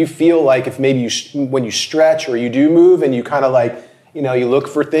where you feel like if maybe when you stretch or you do move and you kind of you look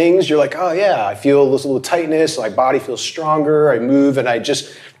for things, you're like, oh yeah, I feel this little tightness, my body feels stronger, I move, and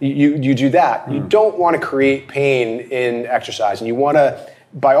you do that. You don't want to create pain in exercise, and you want to,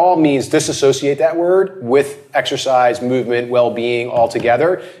 by all means, disassociate that word with exercise, movement, well-being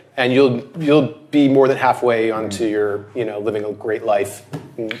altogether, and you'll be more than halfway onto your, living a great life.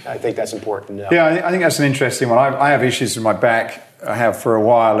 And I think that's important to know. Yeah, I think that's an interesting one. I have issues with my back. I have for a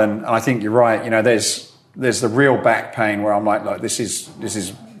while, and I think you're right. There's the real back pain where I'm like, look, this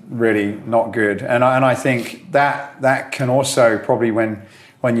is really not good. And I think that can also probably when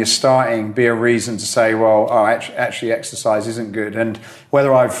you're starting be a reason to say, well, actually exercise isn't good. And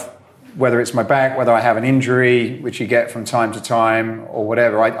whether it's my back, whether I have an injury, which you get from time to time or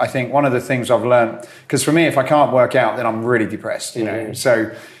whatever, I think one of the things I've learned, because for me, if I can't work out, then I'm really depressed,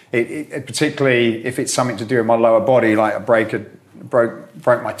 So it particularly if it's something to do with my lower body, like I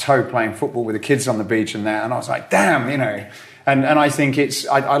broke my toe playing football with the kids on the beach and that, and I was like, damn, And And I think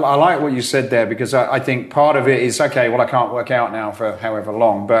I like what you said there, because I think part of it is, okay, well, I can't work out now for however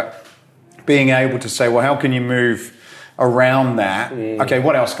long, but being able to say, well, how can you move around that? Okay,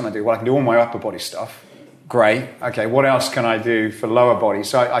 what else can I do? Well, I can do all my upper body stuff. Great. Okay, what else can I do for lower body?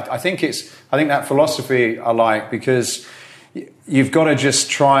 So I think that philosophy I like, because you've got to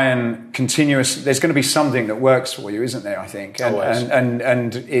just try and there's going to be something that works for you, isn't there, I think?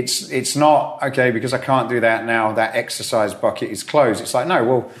 And it's not, okay, because I can't do that now, that exercise bucket is closed. It's like, no,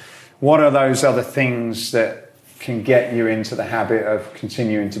 well, what are those other things that can get you into the habit of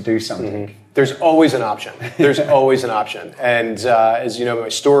continuing to do something? Mm-hmm. There's always an option. There's always an option. And as you know, my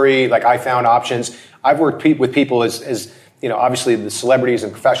story, like I found options. I've worked with people as you know, obviously the celebrities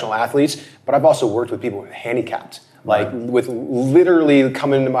and professional athletes, but I've also worked with people who are handicapped. Like with literally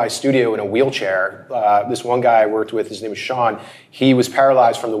coming into my studio in a wheelchair. This one guy I worked with, his name was Sean. He was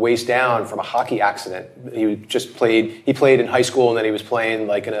paralyzed from the waist down from a hockey accident. He played in high school, and then he was playing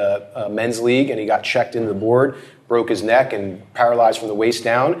like in a men's league, and he got checked into the board, broke his neck, and paralyzed from the waist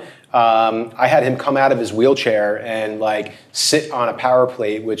down. I had him come out of his wheelchair and like sit on a power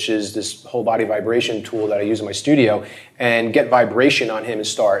plate, which is this whole body vibration tool that I use in my studio, and get vibration on him and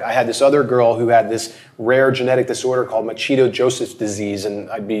start. I had this other girl who had this rare genetic disorder called Machido-Joseph's disease, and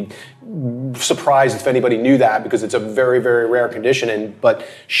I'd be surprised if anybody knew that, because it's a very, very rare condition. But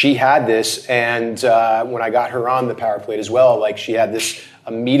she had this, and when I got her on the power plate as well, like she had this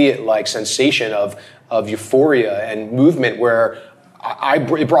immediate like sensation of euphoria and movement where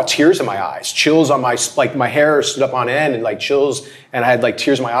it brought tears in my eyes, chills on my hair stood up on end, and like chills, and I had like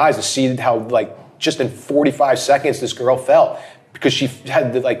tears in my eyes to see how like just in 45 seconds this girl felt, because she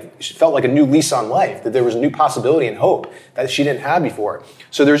felt like a new lease on life, that there was a new possibility and hope that she didn't have before.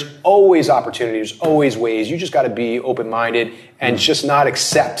 So there's always opportunity, there's always ways. You just got to be open-minded and just not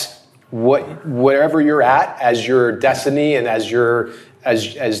accept whatever you're at as your destiny and as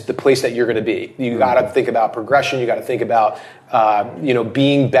the place that you're going to be. You got to think about progression. You got to think about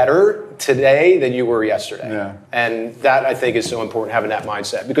being better today than you were yesterday. Yeah. And that, I think, is so important, having that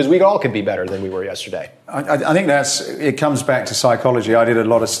mindset, because we all can be better than we were yesterday. I think it comes back to psychology. I did a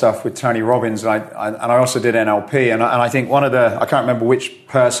lot of stuff with Tony Robbins, and I also did NLP. And I think I can't remember which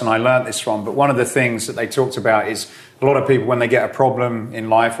person I learned this from, but one of the things that they talked about is a lot of people, when they get a problem in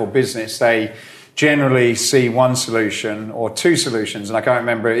life or business, they generally see one solution or two solutions. And I can't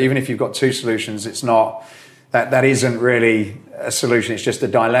remember, even if you've got two solutions, it's not, that isn't really a solution, it's just a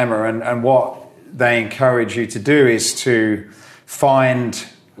dilemma. And what they encourage you to do is to find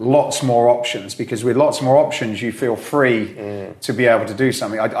lots more options, because with lots more options, you feel free to be able to do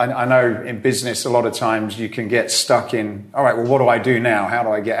something. I know in business, a lot of times you can get stuck in, all right, well, what do I do now? How do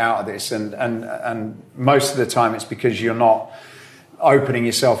I get out of this? And most of the time it's because you're not opening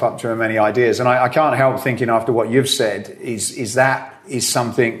yourself up to many ideas. And I can't help thinking, after what you've said, is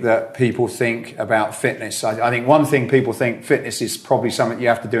something that people think about fitness. I think one thing people think fitness is probably something you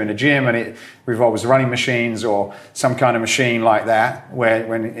have to do in a gym, and it revolves running machines or some kind of machine like that,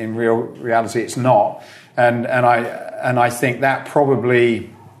 when in reality it's not. And I think that probably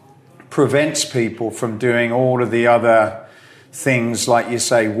prevents people from doing all of the other things, like you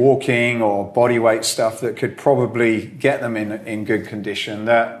say, walking or body weight stuff that could probably get them in good condition,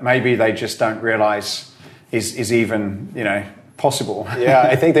 that maybe they just don't realize is even, possible. Yeah,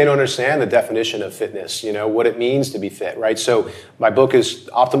 I think they don't understand the definition of fitness, what it means to be fit, right? So my book is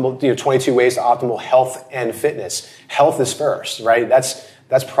optimal, 22 ways to optimal health and fitness. Health is first, right?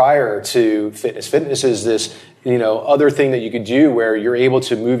 That's prior to fitness. Fitness is this, other thing that you could do where you're able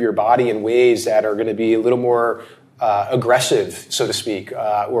to move your body in ways that are going to be a little more aggressive, so to speak,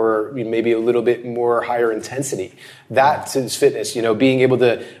 or maybe a little bit more higher intensity. That is fitness, being able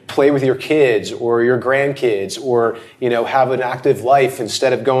to play with your kids or your grandkids, or, have an active life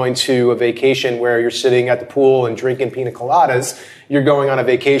instead of going to a vacation where you're sitting at the pool and drinking pina coladas. You're going on a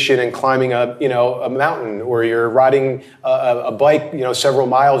vacation and climbing a mountain, or you're riding a bike, several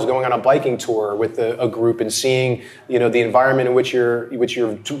miles, going on a biking tour with a group and seeing, the environment in which you're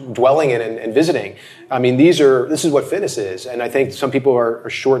dwelling in and visiting. I mean, this is what fitness is. And I think some people are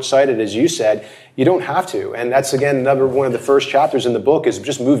short-sighted, as you said. You don't have to. And that's, again, another one of the first chapters in the book is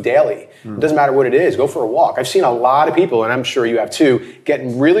just move daily. It doesn't matter what it is. Go for a walk. I've seen a lot of people, and I'm sure you have too, get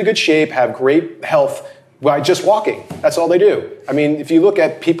in really good shape, have great health by just walking. That's all they do. I mean, if you look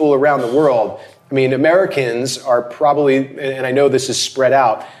at people around the world, Americans are probably, and I know this is spread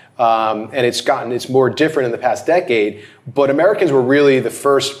out, and it's more different in the past decade, but Americans were really the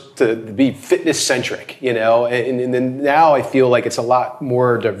first to be fitness centric, and then now I feel like it's a lot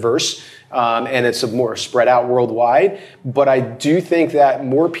more diverse. and it's a more spread out worldwide. But I do think that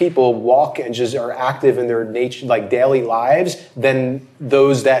more people walk and just are active in their nature, like daily lives, than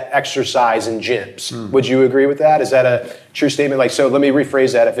those that exercise in gyms. Would you agree with that? Is that a true statement? Like, so let me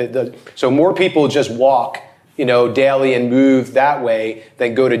rephrase that. So more people just walk, daily and move that way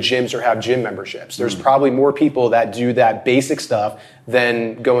than go to gyms or have gym memberships. There's probably more people that do that basic stuff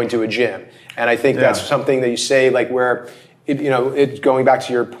than going to a gym. And I think that's something that you say, like where, going back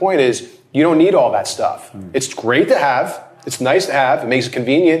to your point is you don't need all that stuff. It's great to have. It's nice to have. It makes it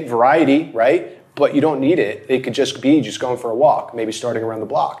convenient, variety, right? But you don't need it. It could just be just going for a walk, maybe starting around the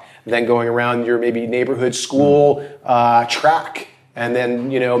block, then going around your maybe neighborhood school track. And then,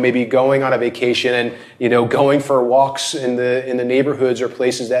 maybe going on a vacation and, going for walks in the neighborhoods or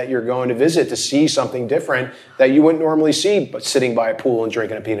places that you're going to visit to see something different that you wouldn't normally see, but sitting by a pool and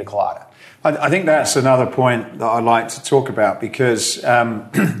drinking a pina colada. I think that's another point that I'd like to talk about because,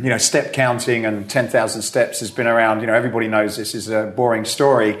 step counting and 10,000 steps has been around. Everybody knows this is a boring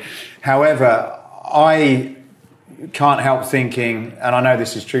story. However, I can't help thinking, and I know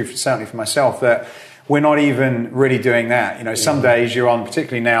this is true certainly for myself, that we're not even really doing that. Some days you're on,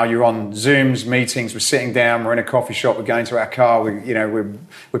 particularly now, you're on Zooms, meetings, we're sitting down, we're in a coffee shop, we're going to our car,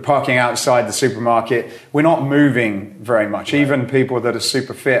 we're parking outside the supermarket. We're not moving very much. Right. Even people that are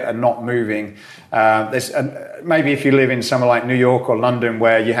super fit are not moving. Maybe if you live in somewhere like New York or London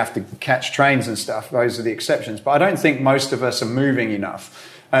where you have to catch trains and stuff, those are the exceptions. But I don't think most of us are moving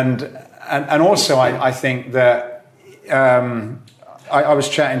enough. And also I think that... I was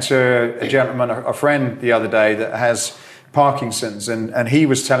chatting to a gentleman, a friend the other day that has Parkinson's, and he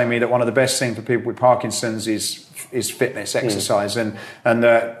was telling me that one of the best things for people with Parkinson's is fitness, exercise, and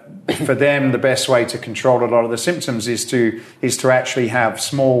that for them the best way to control a lot of the symptoms is to actually have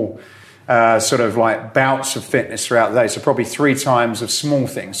small sort of like bouts of fitness throughout the day. So probably 3 times of small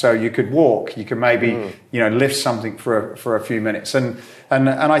things. So you could walk, you could maybe lift something for a few minutes, and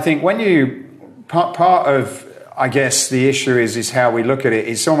I think when you part of I guess the issue is how we look at it.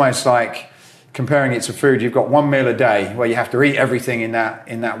 It's almost like comparing it to food. You've got one meal a day where you have to eat everything in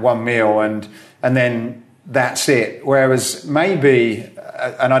that one meal, and then that's it. Whereas maybe,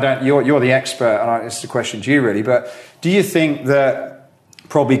 and you're the expert, and it's a question to you really, but do you think that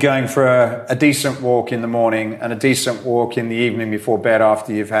probably going for a decent walk in the morning and a decent walk in the evening before bed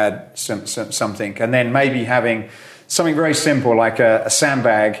after you've had something, and then maybe having something very simple like a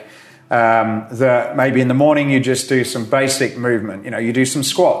sandbag, that maybe in the morning you just do some basic movement, you do some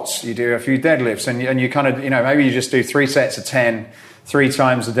squats, you do a few deadlifts, and you kind of, maybe you just do 3 sets of 10 3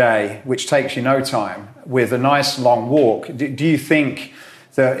 times a day, which takes you no time, with a nice long walk. Do you think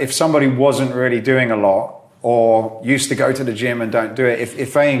that if somebody wasn't really doing a lot or used to go to the gym and don't do it,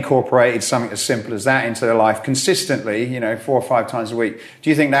 if they incorporated something as simple as that into their life consistently, 4 or 5 times a week, do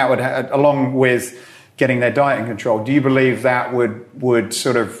you think that would, along with getting their diet in control, do you believe that would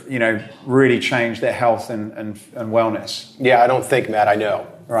sort of, really change their health and wellness? Yeah, I don't think, Matt, I know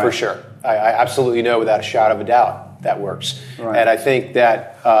for sure. I absolutely know without a shadow of a doubt that works. Right. And I think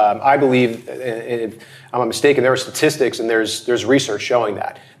that I believe, if I'm not mistaken, there are statistics and there's research showing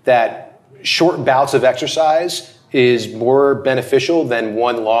that short bouts of exercise is more beneficial than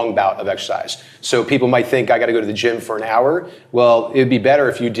one long bout of exercise. So people might think, I got to go to the gym for an hour. Well, it'd be better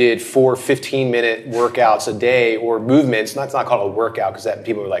if you did 4 15-minute workouts a day, or movements. That's not called a workout, because that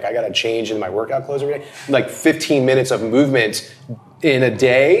people are like, I got to change in my workout clothes every day. Like 15 minutes of movement in a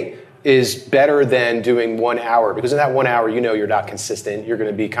day is better than doing 1 hour, because in that 1 hour, you're not consistent. You're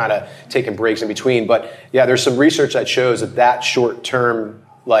going to be kind of taking breaks in between. But yeah, there's some research that shows that short term,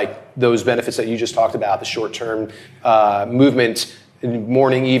 like those benefits that you just talked about, the short-term movement,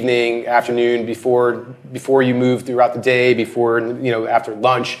 morning, evening, afternoon, before you move throughout the day, before, after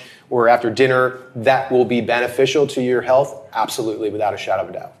lunch or after dinner, that will be beneficial to your health, absolutely, without a shadow of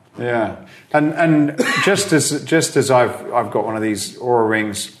a doubt. Yeah, and just as I've got one of these Oura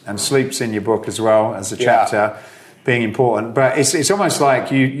rings, and sleep's in your book as well as a chapter, being important, but it's almost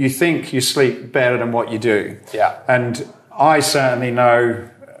like you think you sleep better than what you do. Yeah, and I certainly know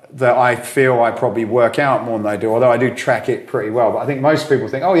that I feel I probably work out more than I do, although I do track it pretty well. But I think most people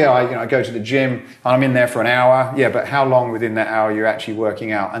think, I go to the gym and I'm in there for an hour. Yeah, but how long within that hour you're actually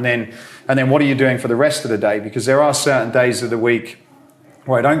working out? And then what are you doing for the rest of the day? Because there are certain days of the week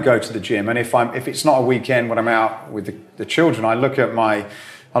where I don't go to the gym, and if it's not a weekend when I'm out with the children, I look at my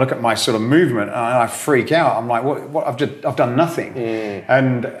sort of movement and I freak out. I'm like, what? I've done nothing,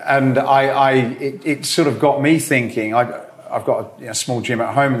 and it sort of got me thinking. I've got a small gym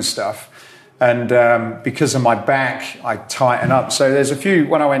at home and stuff, and because of my back, I tighten up. So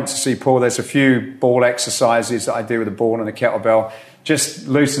when I went to see Paul, there's a few ball exercises that I do with a ball and a kettlebell. just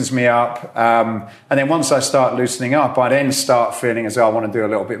loosens me up. And then once I start loosening up, I then start feeling as though I want to do a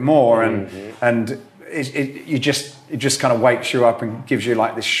little bit more. And it just kind of wakes you up and gives you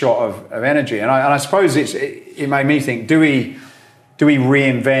like this shot of energy. And I suppose it made me think, do we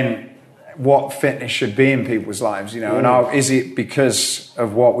reinvent what fitness should be in people's lives, and is it because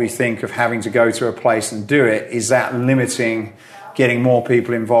of what we think of having to go to a place and do it? Is that limiting getting more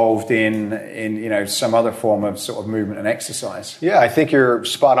people involved in some other form of sort of movement and exercise? Yeah, I think you're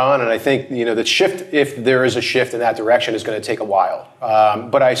spot on, and I think the shift, if there is a shift in that direction, is going to take a while.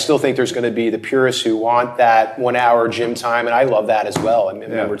 But I still think there's going to be the purists who want that 1 hour gym time, and I love that as well. I'm a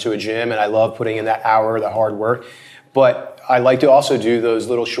member to a gym, and I love putting in that hour, the hard work. But I like to also do those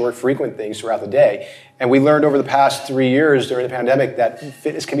little short, frequent things throughout the day. And we learned over the past 3 years during the pandemic that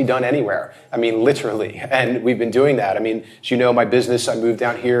fitness can be done anywhere. I mean, literally. And we've been doing that. I mean, as you know, my business, I moved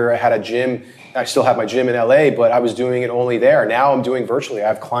down here. I had a gym. I still have my gym in LA, but I was doing it only there. Now I'm doing virtually. I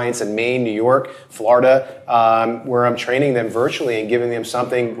have clients in Maine, New York, Florida, where I'm training them virtually and giving them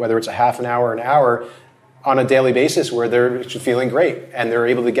something, whether it's a half an hour, an hour, on a daily basis where they're feeling great and they're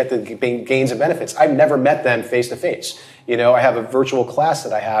able to get the gains and benefits. I've never met them face to face. I have a virtual class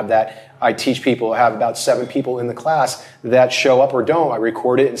that I have that I teach people. I have about 7 people in the class that show up or don't. I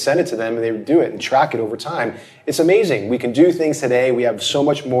record it and send it to them, and they do it and track it over time. It's amazing. We can do things today. We have so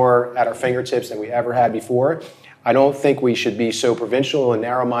much more at our fingertips than we ever had before. I don't think we should be so provincial and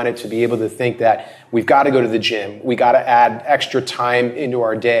narrow-minded to be able to think that we've got to go to the gym. We got to add extra time into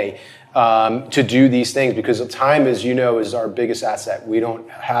our day to do these things, because the time, as you know, is our biggest asset. We don't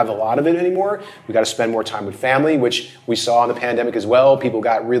have a lot of it anymore. We got to spend more time with family, which we saw in the pandemic as well. People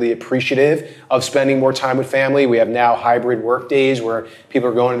got really appreciative of spending more time with family. We have now hybrid work days where people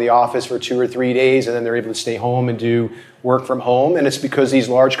are going to the office for 2 or 3 days and then they're able to stay home and do work from home. And it's because these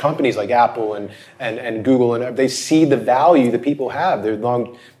large companies like Apple and Google, and they see the value that people have. Their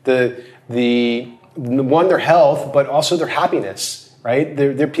health, but also their happiness. Right?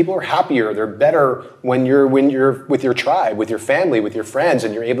 People are happier. They're better when you're with your tribe, with your family, with your friends,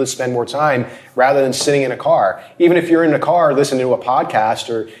 and you're able to spend more time rather than sitting in a car. Even if you're in a car listening to a podcast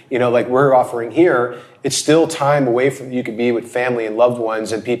or, like we're offering here, it's still time away from you could be with family and loved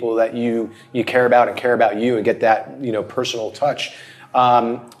ones and people that you care about and care about you and get that, personal touch.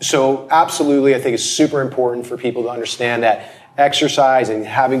 So absolutely, I think it's super important for people to understand that exercise and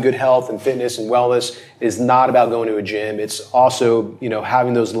having good health and fitness and wellness is not about going to a gym. It's also,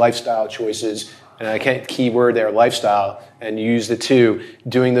 having those lifestyle choices, and I can't keyword there, lifestyle, and use the two,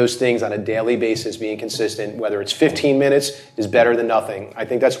 doing those things on a daily basis, being consistent, whether it's 15 minutes is better than nothing. I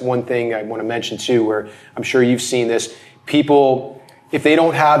think that's one thing I want to mention too, where I'm sure you've seen this. People, if they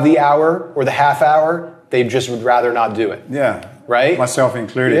don't have the hour or the half hour, they just would rather not do it. Yeah. Right? Myself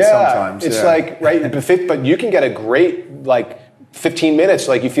included sometimes. It's like, right, but you can get a great, 15 minutes,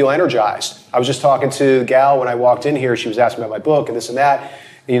 you feel energized. I was just talking to the gal when I walked in here. She was asking about my book and this and that,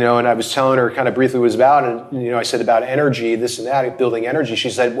 and I was telling her kind of briefly what it was about. And, I said about energy, this and that, building energy. She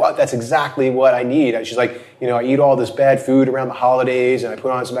said, what? That's exactly what I need. And she's like, I eat all this bad food around the holidays and I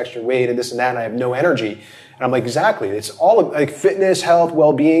put on some extra weight and this and that, and I have no energy. And I'm like, exactly. It's all fitness, health,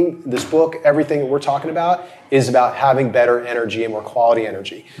 well-being. This book, everything that we're talking about is about having better energy and more quality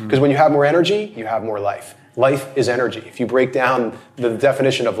energy. Because when you have more energy, you have more life. Life is energy. If you break down the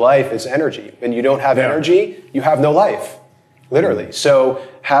definition of life, it's energy. When you don't have energy, you have no life, literally. So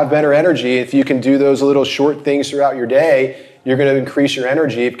have better energy. If you can do those little short things throughout your day, you're going to increase your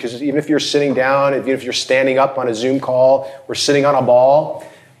energy, because even if you're sitting down, even if you're standing up on a Zoom call or sitting on a ball,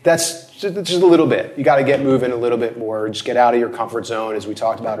 that's just a little bit. You got to get moving a little bit more. Just get out of your comfort zone, as we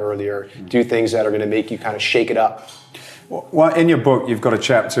talked about earlier. Do things that are going to make you kind of shake it up. Well, in your book, you've got a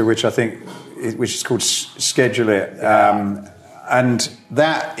chapter which is called Schedule It. And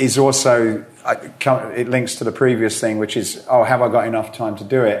that is also, it links to the previous thing, which is, have I got enough time to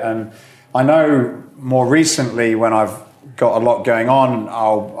do it? And I know more recently when I've got a lot going on,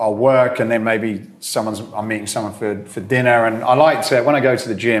 I'll work, and then maybe I'm meeting someone for dinner. And I like to, when I go to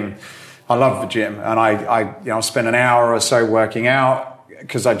the gym, I love the gym, and I'll spend an hour or so working out,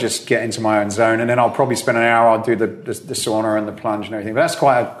 because I just get into my own zone, and then I'll probably spend an hour. I'll do the sauna and the plunge and everything. But that's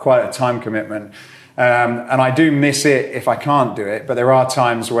quite a time commitment, and I do miss it if I can't do it. But there are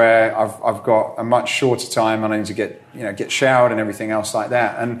times where I've got a much shorter time, and I need to get showered and everything else like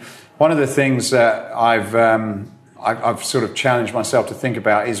that. And one of the things that I've sort of challenged myself to think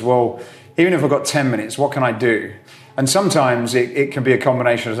about is, well, even if I've got 10 minutes, what can I do? And sometimes it can be a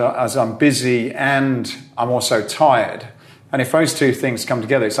combination as I'm busy and I'm also tired. And if those two things come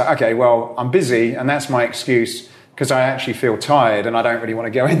together, it's like, okay, well, I'm busy, and that's my excuse because I actually feel tired and I don't really want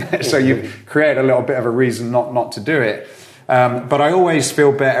to go in there. So you create a little bit of a reason not to do it. But I always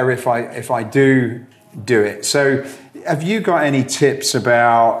feel better if I do it. So have you got any tips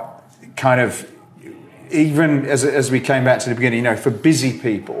about kind of, even as we came back to the beginning, for busy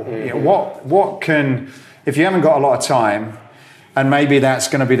people, what can, if you haven't got a lot of time, and maybe that's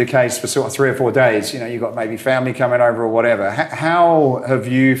going to be the case for sort of 3 or 4 days, you've got maybe family coming over or whatever, how have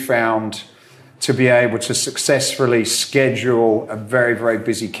you found to be able to successfully schedule a very, very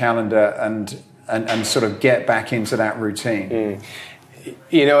busy calendar and sort of get back into that routine?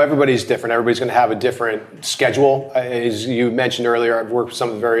 Everybody's different. Everybody's going to have a different schedule. As you mentioned earlier, I've worked with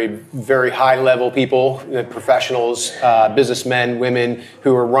some very, very high-level people, professionals, businessmen, women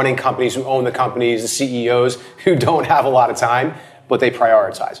who are running companies, who own the companies, the CEOs, who don't have a lot of time, but they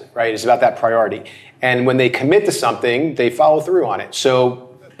prioritize it, right? It's about that priority. And when they commit to something, they follow through on it. So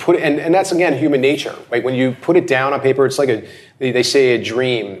and that's, again, human nature, right? When you put it down on paper, it's like they say a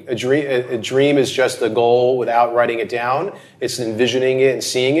dream. A dream is just a goal without writing it down. It's envisioning it and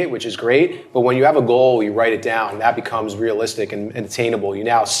seeing it, which is great. But when you have a goal, you write it down. That becomes realistic and attainable. You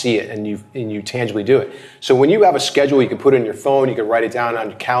now see it and you tangibly do it. So when you have a schedule, you can put it in your phone. You can write it down on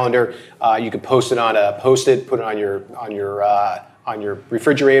your calendar. You can post it on a Post-it. Put it on your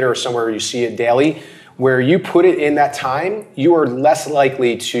refrigerator or somewhere you see it daily. Where you put it in that time, you are less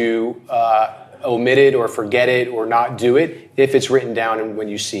likely to omit it or forget it or not do it if it's written down and when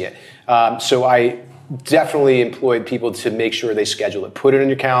you see it. So I definitely employed people to make sure they schedule it. Put it in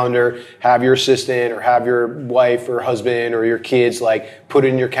your calendar, have your assistant or have your wife or husband or your kids put it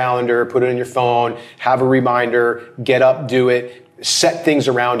in your calendar, put it in your phone, have a reminder, get up, do it, set things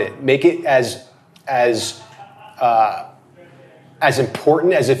around it. Make it as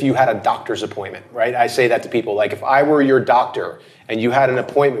important as if you had a doctor's appointment, right? I say that to people, if I were your doctor and you had an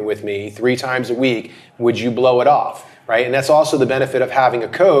appointment with me 3 times a week, would you blow it off, right? And that's also the benefit of having a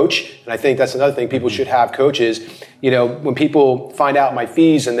coach. And I think that's another thing, people should have coaches. When people find out my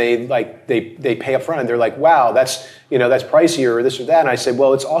fees and they pay up front and they're like, wow, that's pricey or this or that. And I say,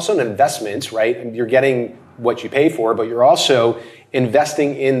 well, it's also an investment, right? And you're getting what you pay for, but you're also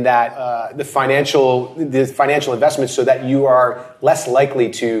investing in that the financial investment so that you are less likely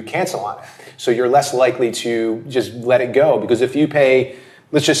to cancel on it. So you're less likely to just let it go, because if you pay,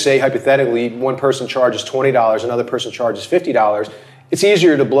 let's just say hypothetically, one person charges $20, another person charges $50. It's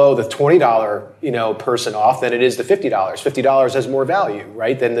easier to blow the $20 person off than it is the $50. $50 has more value,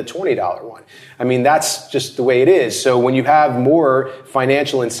 right, than the $20 one. I mean, that's just the way it is. So when you have more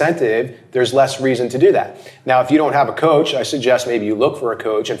financial incentive, there's less reason to do that. Now, if you don't have a coach, I suggest maybe you look for a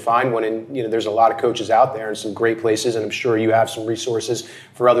coach and find one. And there's a lot of coaches out there in some great places, and I'm sure you have some resources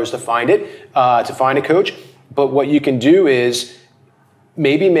for others to find a coach. But what you can do is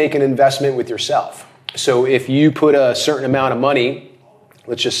maybe make an investment with yourself. So if you put a certain amount of money,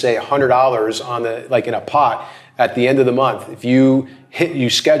 let's just say $100 on in a pot at the end of the month. If you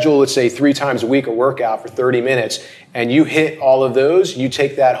schedule, let's say 3 times a week a workout for 30 minutes, and you hit all of those, you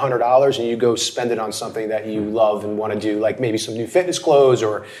take that $100 and you go spend it on something that you love and want to do, like maybe some new fitness clothes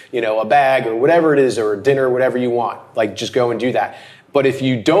or, a bag or whatever it is, or a dinner, whatever you want. Just go and do that. But if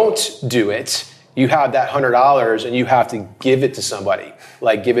you don't do it, you have that $100 and you have to give it to somebody,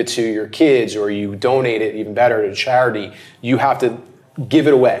 give it to your kids, or you donate it, even better, to charity. You have to give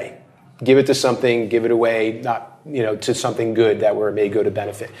it away. Give it to something, give it away, not, to something good that where it may go to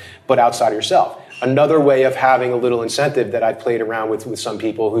benefit, but outside of yourself. Another way of having a little incentive that I've played around with some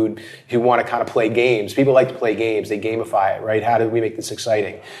people who want to kind of play games. People like to play games. They gamify it, right? How do we make this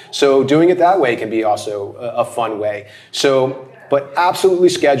exciting? So doing it that way can be also a fun way. But absolutely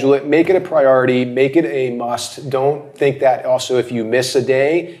schedule it, make it a priority, make it a must. Don't think that also if you miss a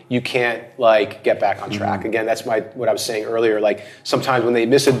day, you can't get back on track. Mm-hmm. Again, that's what I was saying earlier. Sometimes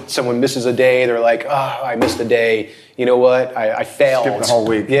when someone misses a day, they're like, oh, I missed a day. You know what? I failed. Skip the whole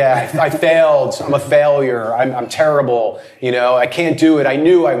week. Yeah, I failed. I'm a failure. I'm terrible. I can't do it. I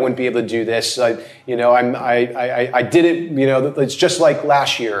knew I wouldn't be able to do this. I did it. It's just like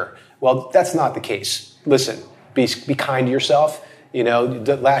last year. Well, that's not the case. Listen. Be kind to yourself.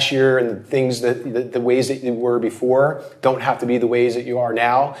 Last year and the things the ways that you were before don't have to be the ways that you are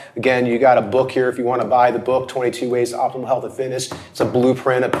now. Again, you got a book here if you want to buy the book, 22 Ways to Optimal Health and Fitness. It's a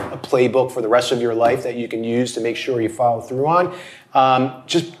blueprint, a playbook for the rest of your life that you can use to make sure you follow through on.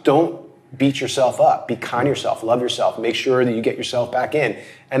 Just don't beat yourself up. Be kind to yourself. Love yourself. Make sure that you get yourself back in.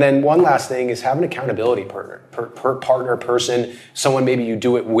 And then one last thing is have an accountability partner, person, someone maybe you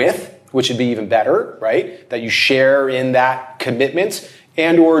do it with, which would be even better, right? That you share in that commitment.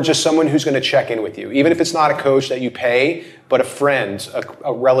 and or just someone who's going to check in with you. Even if it's not a coach that you pay, but a friend,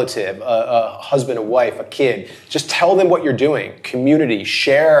 a relative, a husband, a wife, a kid. Just tell them what you're doing. Community,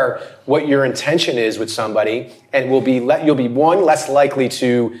 share what your intention is with somebody, and you'll be one, less likely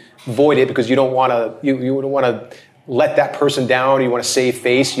to void it because you don't want to you don't want to let that person down. You want to save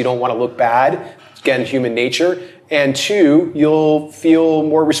face. You don't want to look bad. Again, human nature. And two, you'll feel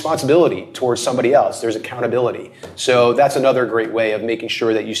more responsibility towards somebody else. There's accountability. So that's another great way of making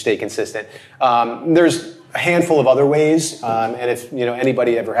sure that you stay consistent. There's a handful of other ways. And if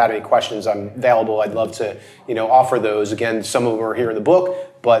anybody ever had any questions, I'm available. I'd love to offer those. Again, some of them are here in the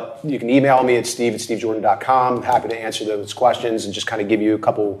book, but you can email me at steve@stevejordan.com. I'm happy to answer those questions and just kind of give you a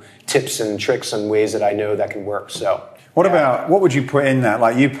couple tips and tricks and ways that I know that can work. So. What would you put in that?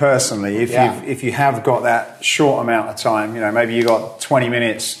 Like you personally, if you have got that short amount of time, maybe you got 20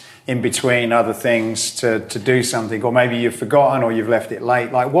 minutes in between other things to do something, or maybe you've forgotten or you've left it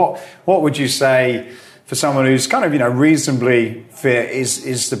late. Like what would you say for someone who's kind of, reasonably fit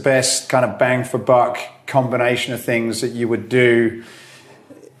is the best kind of bang for buck combination of things that you would do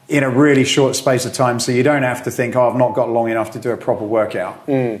in a really short space of time so you don't have to think, I've not got long enough to do a proper workout?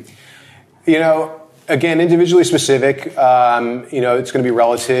 Again, individually specific, it's going to be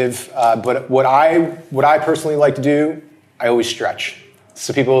relative. But what I personally like to do, I always stretch.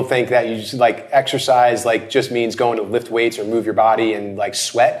 So people think that you just exercise just means going to lift weights or move your body and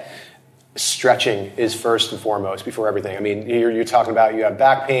sweat. Stretching is first and foremost before everything. I mean, you're talking about you have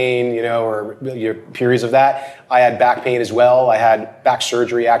back pain, or your periods of that. I had back pain as well. I had back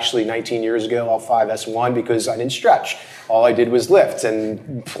surgery actually 19 years ago, L5-S1, because I didn't stretch. All I did was lift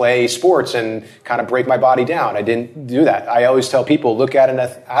and play sports and kind of break my body down. I didn't do that. I always tell people, look at an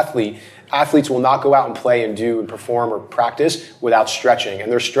athlete. Athletes will not go out and play and do and perform or practice without stretching.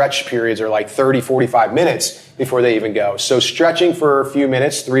 And their stretch periods are 30, 45 minutes before they even go. So stretching for a few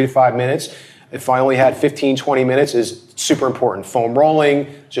minutes, 3 to 5 minutes. If I only had 15, 20 minutes is super important. Foam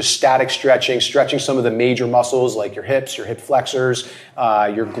rolling, just static stretching some of the major muscles like your hips, your hip flexors,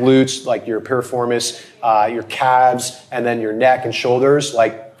 your glutes, like your piriformis, your calves, and then your neck and shoulders,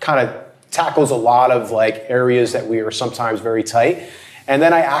 kind of tackles a lot of areas that we are sometimes very tight. And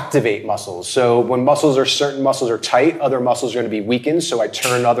then I activate muscles. So when certain muscles are tight, other muscles are going to be weakened. So I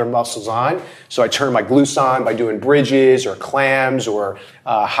turn other muscles on. So I turn my glutes on by doing bridges or clams or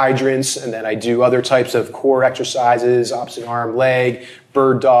hydrants. And then I do other types of core exercises, opposite arm, leg,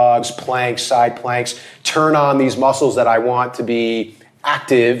 bird dogs, planks, side planks. Turn on these muscles that I want to be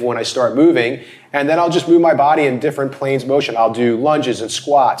active when I start moving. And then I'll just move my body in different planes of motion. I'll do lunges and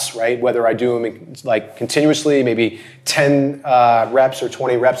squats, right? Whether I do them continuously, maybe 10 reps or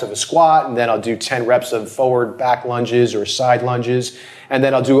 20 reps of a squat, and then I'll do 10 reps of forward back lunges or side lunges. And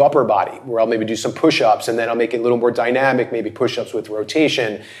then I'll do upper body, where I'll maybe do some push-ups, and then I'll make it a little more dynamic, maybe push-ups with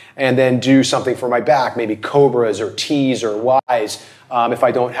rotation, and then do something for my back, maybe cobras or T's or Y's if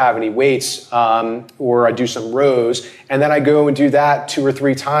I don't have any weights, or I do some rows. And then I go and do that 2 or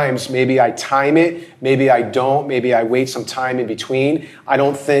 3 times. Maybe I time it, maybe I don't, maybe I wait some time in between. I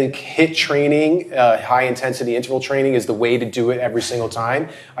don't think HIIT training, high-intensity interval training, is the way to do it every single time.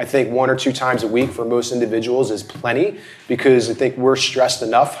 I think 1 or 2 times a week for most individuals is plenty, because I think we're stressed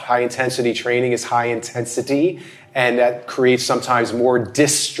enough. High-intensity training is high intensity, and that creates sometimes more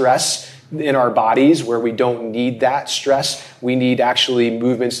distress in our bodies where we don't need that stress. We need actually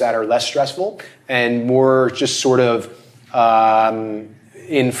movements that are less stressful and more just sort of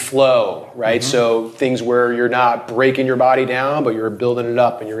in flow, right? Mm-hmm. So things where you're not breaking your body down, but you're building it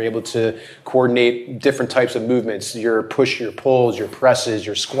up and you're able to coordinate different types of movements, your push, your pulls, your presses,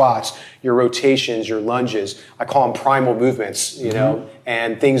 your squats, your rotations, your lunges. I call them primal movements,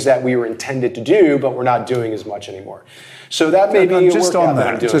 and things that we were intended to do, but we're not doing as much anymore. So that may be just on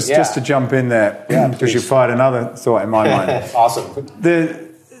that, just to jump in there, because you fired another thought in my mind. Awesome.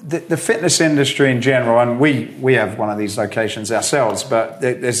 The fitness industry in general, and we have one of these locations ourselves, but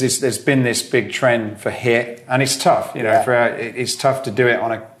there's been this big trend for HIIT, and it's tough. It's tough to do it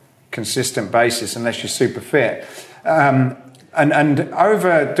on a consistent basis unless you're super fit. And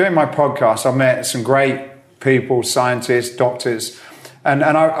over doing my podcast, I've met some great people, scientists, doctors. And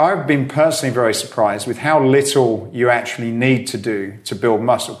I've been personally very surprised with how little you actually need to do to build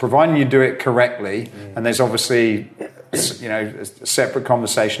muscle, providing you do it correctly. And there's obviously, a separate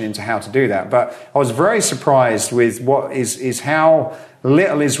conversation into how to do that. But I was very surprised with what is how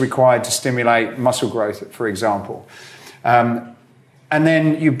little is required to stimulate muscle growth, for example. And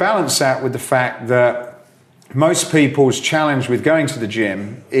then you balance that with the fact that most people's challenge with going to the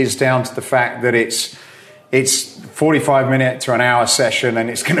gym is down to the fact that it's 45-minute to an hour session, and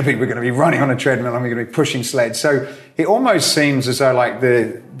we're going to be running on a treadmill, and we're going to be pushing sleds. So it almost seems as though like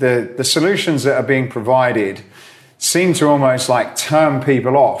the solutions that are being provided seem to almost like turn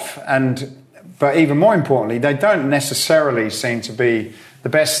people off. But even more importantly, they don't necessarily seem to be the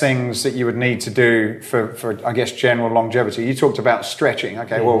best things that you would need to do for I guess, general longevity. You talked about stretching.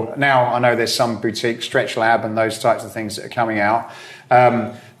 Okay, well, now I know there's some boutique stretch lab and those types of things that are coming out.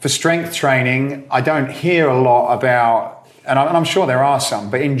 For strength training, I don't hear a lot about, and I'm sure there are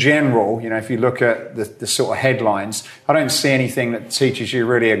some, but in general, if you look at the sort of headlines, I don't see anything that teaches you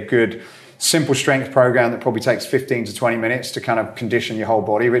really a good, simple strength program that probably takes 15 to 20 minutes to kind of condition your whole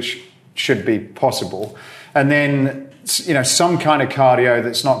body, which should be possible. And then, some kind of cardio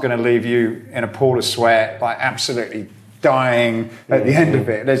that's not going to leave you in a pool of sweat, like absolutely dying at the end of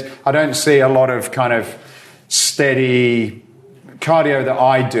it. I don't see a lot of kind of steady cardio that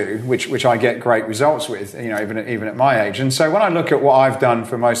I do, which I get great results with, even at my age. And so when I look at what I've done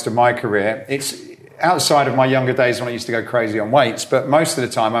for most of my career, it's outside of my younger days when I used to go crazy on weights, but most of the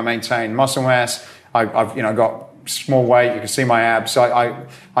time I maintain muscle mass. I've got small weight, you can see my abs. So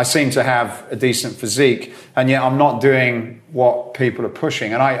I seem to have a decent physique, and yet I'm not doing what people are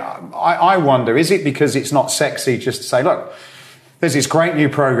pushing. And I wonder, is it because it's not sexy just to say, look, there's this great new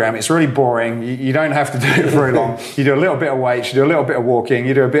program, it's really boring, you don't have to do it very long, you do a little bit of weights, you do a little bit of walking,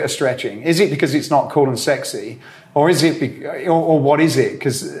 you do a bit of stretching. Is it because it's not cool and sexy, or is it, or what is it?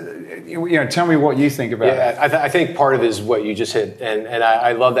 Because tell me what you think about it. I think part of it is what you just hit, and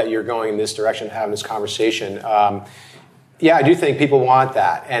I love that you're going in this direction, having this conversation. I do think people want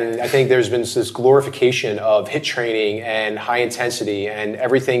that, and I think there's been this glorification of HIIT training and high intensity, and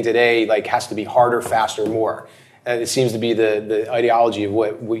everything today has to be harder, faster, more. And it seems to be the ideology of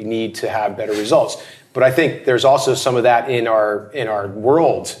what we need to have better results. But I think there's also some of that in our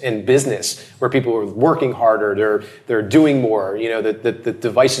world, in business, where people are working harder, they're doing more. The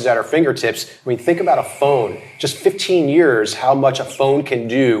devices at our fingertips. I mean, think about a phone. Just 15 years, how much a phone can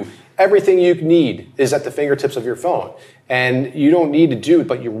do. Everything you need is at the fingertips of your phone. And you don't need to do it,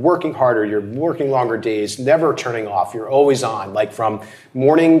 but you're working harder, you're working longer days, never turning off, you're always on, from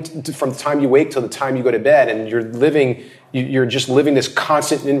morning, from the time you wake till the time you go to bed, and you're just living this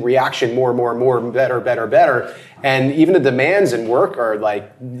constant in reaction, more, better. And even the demands in work are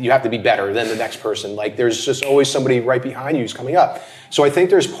you have to be better than the next person. There's just always somebody right behind you who's coming up. So I think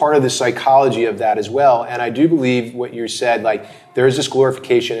there's part of the psychology of that as well. And I do believe what you said, there is this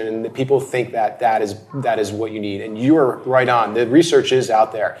glorification, and people think that is what you need. And you are right on. The research is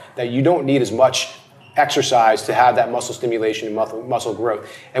out there that you don't need as much exercise to have that muscle stimulation and muscle growth.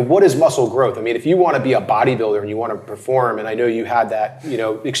 And what is muscle growth? I mean, if you want to be a bodybuilder and you want to perform, and I know you had that,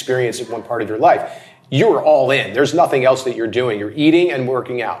 experience at one part of your life, you're all in. There's nothing else that you're doing. You're eating and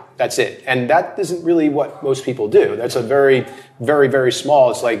working out. That's it. And that isn't really what most people do. That's a very, very, very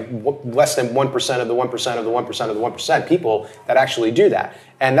small, it's less than 1% of the 1% of the 1% of the 1% people that actually do that.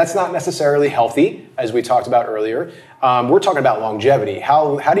 And that's not necessarily healthy, as we talked about earlier. We're talking about longevity.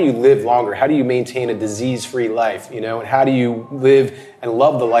 How do you live longer? How do you maintain a disease-free life? And how do you live and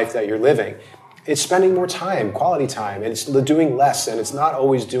love the life that you're living? It's spending more time, quality time, and it's doing less, and it's not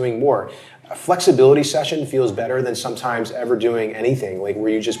always doing more. A flexibility session feels better than sometimes ever doing anything, where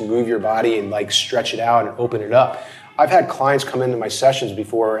you just move your body and stretch it out and open it up. I've had clients come into my sessions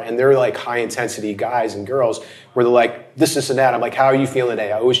before, and they're high intensity guys and girls where they're like, this and that. I'm like, how are you feeling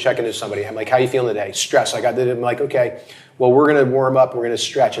today? I always check into somebody. I'm like, how are you feeling today? Stress. I'm like, okay, well, we're going to warm up. We're going to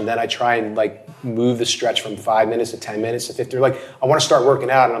stretch. And then I try and move the stretch from 5 minutes to 10 minutes to 50. They're like, I want to start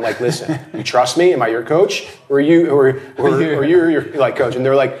working out. And I'm like, listen, you trust me? Am I your coach? Or you're your coach? And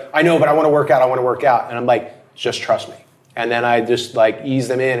they're like, I know, but I want to work out. And I'm like, just trust me. And then I just ease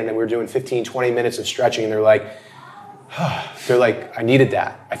them in. And then we're doing 15, 20 minutes of stretching. And they're like, I needed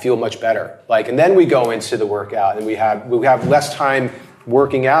that. I feel much better. And then we go into the workout, and we have less time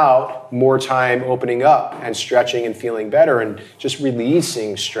working out, more time opening up and stretching and feeling better and just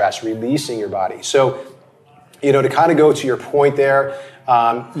releasing stress, releasing your body. So, to kind of go to your point there,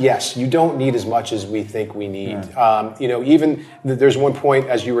 yes, you don't need as much as we think we need. Yeah. Even there's one point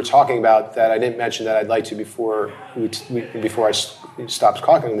as you were talking about that I didn't mention that I'd like to before I stop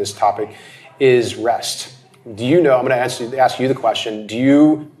talking on this topic is rest. Do you know, I'm going to ask you the question, do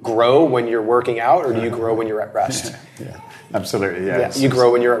you grow when you're working out or do you grow when you're at rest? Yeah, absolutely, yeah. You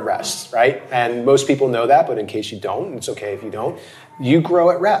grow when you're at rest, right? And most people know that, but in case you don't, it's okay if you don't, you grow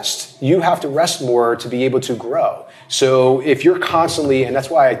at rest. You have to rest more to be able to grow. So if you're constantly, and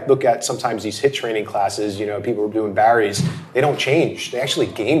that's why I look at sometimes these HIIT training classes, people are doing Barry's, they don't change. They actually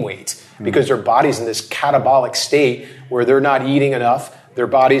gain weight because their body's in this catabolic state where they're not eating enough. their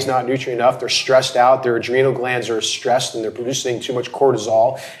body's not nutrient enough, they're stressed out, their adrenal glands are stressed and they're producing too much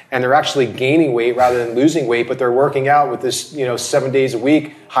cortisol, and they're actually gaining weight rather than losing weight, but they're working out with this, 7 days a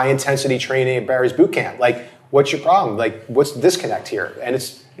week, high intensity training at Barry's Boot Camp. Like, what's your problem? Like, what's the disconnect here? And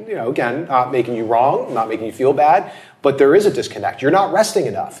it's, again, not making you wrong, not making you feel bad, but there is a disconnect. You're not resting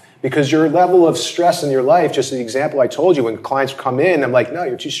enough because your level of stress in your life, just the example I told you, when clients come in, I'm like, no,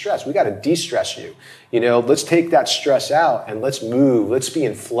 you're too stressed. We got to de-stress you. Let's take that stress out and let's move. Let's be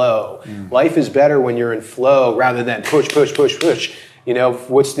in flow. Life is better when you're in flow rather than push, push, push, push.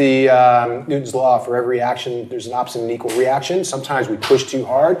 What's the Newton's law? For every action, there's an opposite and equal reaction. Sometimes we push too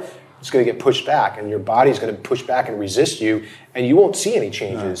hard, it's going to get pushed back, and your body's going to push back and resist you, and you won't see any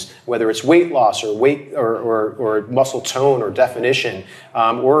changes, whether it's weight loss or weight or muscle tone or definition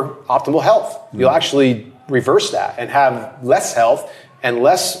or optimal health. You'll actually reverse that and have less health and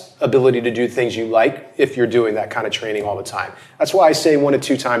less ability to do things you like if you're doing that kind of training all the time. That's why I say 1 to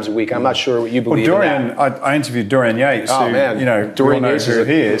 2 times a week. I'm not sure what you believe in that. I interviewed Dorian Yates. Oh, who, man. Dorian Yates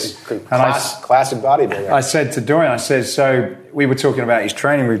is classic bodybuilder. I said to Dorian, so we were talking about his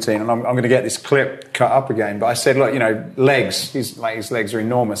training routine, and I'm going to get this clip cut up again, but I said, look, legs, his legs are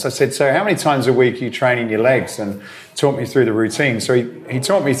enormous. I said, so how many times a week are you training your legs? And talk me through the routine. So he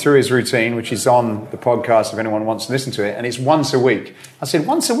taught me through his routine, which is on the podcast if anyone wants to listen to it, and it's once a week. I said,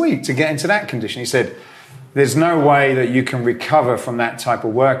 once a week to get into that condition? He said, there's no way that you can recover from that type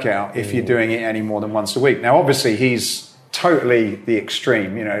of workout if you're doing it any more than once a week. Now, obviously, he's totally the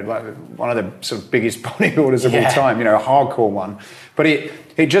extreme, like one of the sort of biggest bodybuilders of all time, a hardcore one. But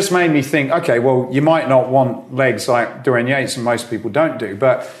it just made me think, okay, well, you might not want legs like Dorian Yates, and most people don't do,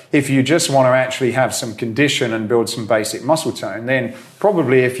 but if you just want to actually have some condition and build some basic muscle tone, then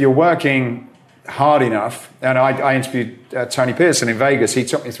probably if you're working hard enough, and I interviewed Tony Pearson in Vegas, he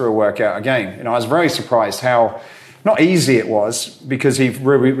took me through a workout again. I was very surprised how not easy it was, because he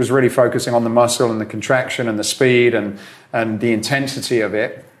was really focusing on the muscle and the contraction and the speed and the intensity of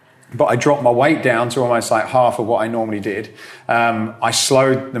it. But I dropped my weight down to almost like half of what I normally did. I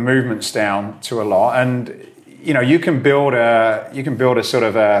slowed the movements down to a lot, and you can build a sort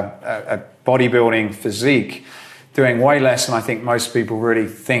of a bodybuilding physique doing way less than I think most people really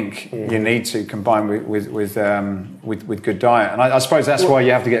think you need to, combined with good diet. And I suppose that's why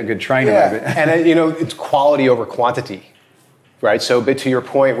you have to get a good trainer with it. And it's quality over quantity, right? So, but to your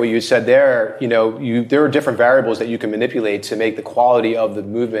point, what you said there, there are different variables that you can manipulate to make the quality of the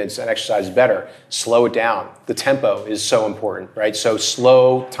movements and exercise better. Slow it down. The tempo is so important, right? So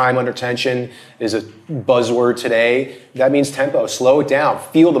slow, time under tension is a buzzword today. That means tempo. Slow it down.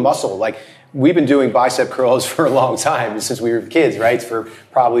 Feel the muscle. Like, we've been doing bicep curls for a long time, since we were kids, right? For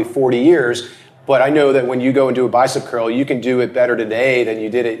probably 40 years. But I know that when you go and do a bicep curl, you can do it better today than you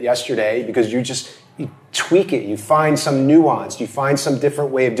did it yesterday, because you tweak it. You find some nuance. You find some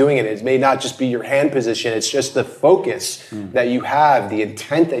different way of doing it. It may not just be your hand position. It's just the focus that you have, the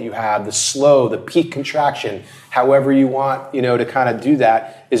intent that you have, the slow, the peak contraction, however you want, to kind of do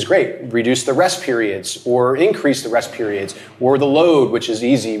that is great. Reduce the rest periods or increase the rest periods, or the load, which is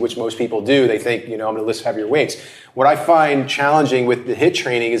easy, which most people do. They think, I'm going to lift heavier weights. What I find challenging with the HIIT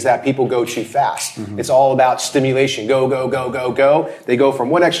training is that people go too fast. It's all about stimulation. Go, go, go, go, go. They go from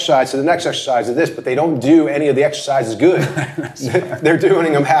one exercise to the next exercise to this, but they don't do any of the exercises good. They're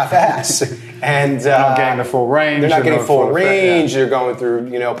doing them half-ass. And they're not getting the full range. They're not getting full range. They're going through,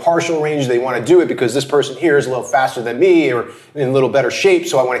 partial range. They want to do it because this person here is a little faster than me or in a little better shape,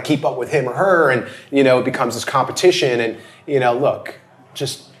 so I want to keep up with him or her. And, it becomes this competition. And, look,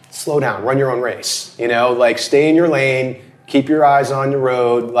 just slow down, run your own race, stay in your lane, keep your eyes on the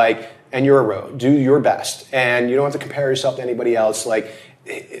road, and you're a road, do your best. And you don't have to compare yourself to anybody else.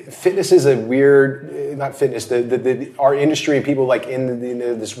 Fitness is a weird, not fitness, our industry and people in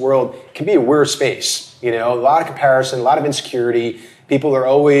this world can be a weird space, a lot of comparison, a lot of insecurity. People are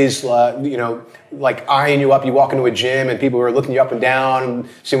always, eyeing you up. You walk into a gym and people are looking you up and down and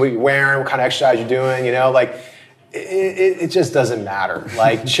seeing what you're wearing, what kind of exercise you're doing, It just doesn't matter.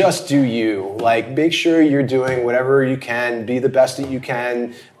 Just do you. Make sure you're doing whatever you can. Be the best that you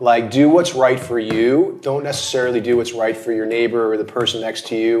can. Do what's right for you. Don't necessarily do what's right for your neighbor or the person next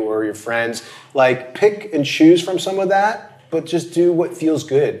to you or your friends. Pick and choose from some of that, but just do what feels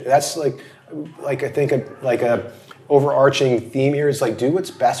good. That's I think a overarching theme here is do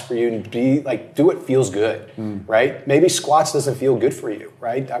what's best for you and do what feels good, right? Maybe squats doesn't feel good for you,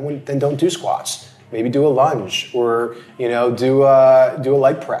 right? Then don't do squats. Maybe do a lunge, or do a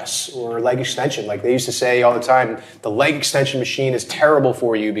leg press or leg extension. They used to say all the time, the leg extension machine is terrible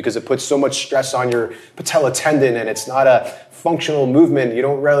for you because it puts so much stress on your patella tendon and it's not a functional movement. You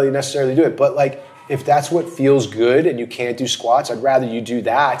don't really necessarily do it, but if that's what feels good and you can't do squats, I'd rather you do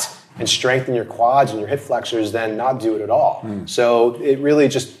that and strengthen your quads and your hip flexors than not do it at all. So it really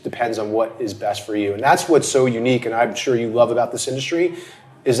just depends on what is best for you. And that's what's so unique, and I'm sure you love about this industry,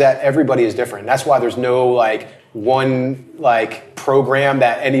 is that everybody is different. And that's why there's no like one like program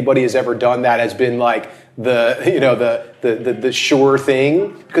that anybody has ever done that has been like the sure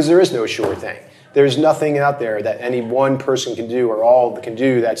thing, because there is no sure thing. There's nothing out there that any one person can do or all can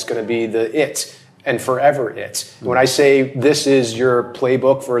do that's going to be the it and forever it. When I say this is your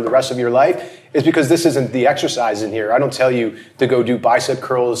playbook for the rest of your life, it's because this isn't the exercise in here. I don't tell you to go do bicep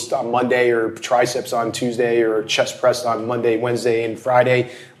curls on Monday or triceps on Tuesday or chest press on Monday, Wednesday, and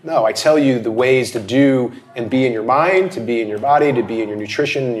Friday. No, I tell you the ways to do and be in your mind, to be in your body, to be in your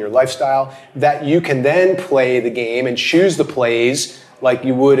nutrition and your lifestyle, that you can then play the game and choose the plays like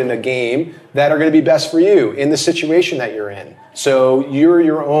you would in a game that are going to be best for you in the situation that you're in. So you're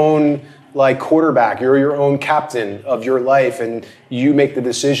your own like quarterback, you're your own captain of your life, and you make the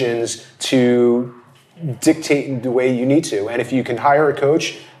decisions to dictate the way you need to. And if you can hire a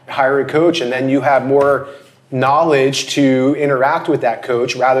coach, and then you have more knowledge to interact with that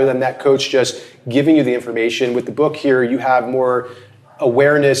coach rather than that coach just giving you the information. With the book here, you have more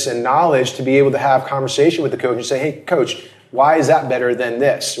awareness and knowledge to be able to have conversation with the coach and say, hey, coach, why is that better than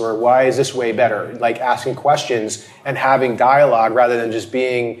this? Or why is this way better? Like asking questions and having dialogue rather than just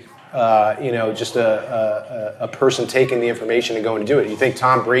being just a person taking the information and going to do it. You think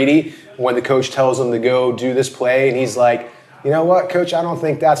Tom Brady, when the coach tells him to go do this play, and he's like, you know what, coach, I don't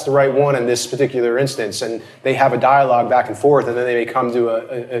think that's the right one in this particular instance. And they have a dialogue back and forth, and then they may come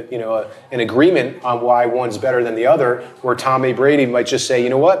to an agreement on why one's better than the other, where Tom Brady might just say, you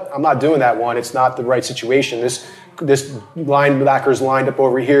know what, I'm not doing that one. It's not the right situation. This linebacker's lined up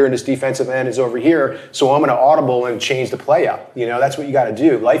over here and this defensive end is over here, so I'm going to audible and change the play up. That's what you got to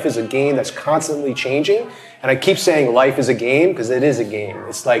do. Life is a game that's constantly changing, and I keep saying life is a game because it is a game.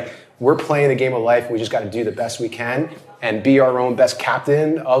 It's like we're playing the game of life, and we just got to do the best we can and be our own best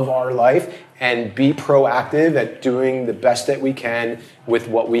captain of our life and be proactive at doing the best that we can with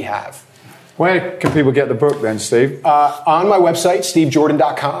what we have. Where can people get the book then, Steve? On my website,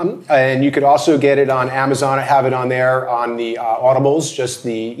 stevejordan.com. And you could also get it on Amazon. I have it on there on the Audibles, just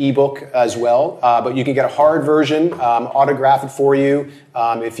the ebook as well. But you can get a hard version, autograph it for you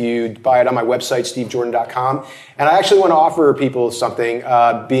if you buy it on my website, stevejordan.com. And I actually want to offer people something,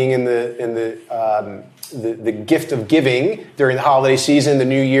 being in the gift of giving during the holiday season, the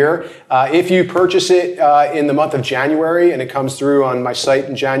new year. If you purchase it in the month of January and it comes through on my site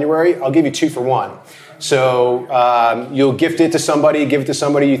in January, I'll give you 2 for 1. So you'll gift it to somebody, give it to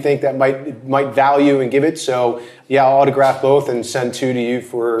somebody you think that might value and give it. So yeah, I'll autograph both and send 2 to you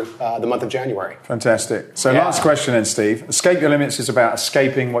for the month of January. Fantastic. So last question then, Steve. Escape Your Limits is about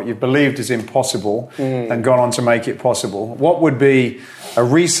escaping what you've believed is impossible and gone on to make it possible. What would be a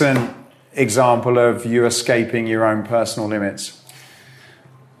recent example of you escaping your own personal limits?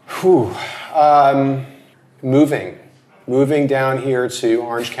 Moving down here to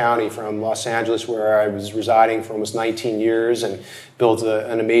Orange County from Los Angeles, where I was residing for almost 19 years and built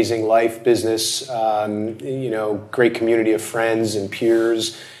an amazing life, business, great community of friends and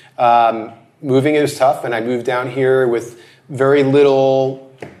peers. Moving is tough, and I moved down here with very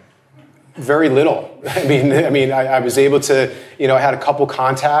little. I mean, I was able to, I had a couple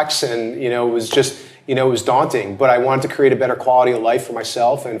contacts, and, it was just, it was daunting, but I wanted to create a better quality of life for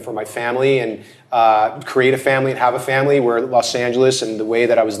myself and for my family, and create a family and have a family, where Los Angeles and the way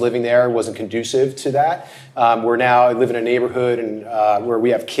that I was living there wasn't conducive to that. Where now I live in a neighborhood and where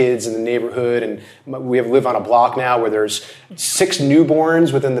we have kids in the neighborhood, and we live on a block now where there's 6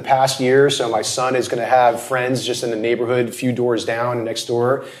 newborns within the past year. So my son is going to have friends just in the neighborhood, a few doors down and next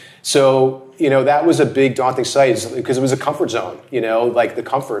door. So, that was a big daunting sight because it was a comfort zone, like the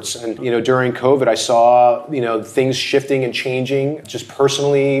comforts. And, during COVID, I saw, things shifting and changing just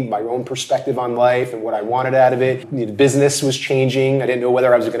personally, my own perspective on life and what I wanted out of it. The business was changing. I didn't know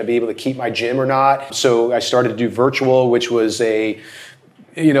whether I was going to be able to keep my gym or not. So I started to do virtual, which was a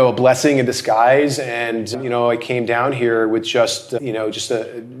blessing in disguise. And, I came down here with just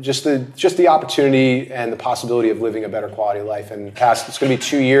the opportunity and the possibility of living a better quality of life. And it's going to be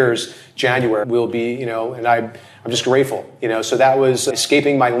 2 years, January will be, and I'm just grateful, so that was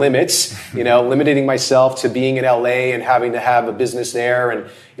escaping my limits, limiting myself to being in LA and having to have a business there and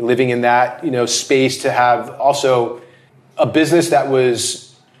living in that, space to have also a business that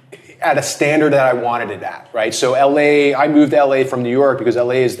was at a standard that I wanted it at, right? So LA, I moved to LA from New York because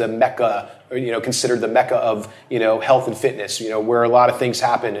LA is the mecca, considered the mecca of, health and fitness, where a lot of things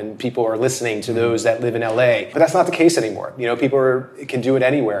happen and people are listening to those that live in LA. But that's not the case anymore. People can do it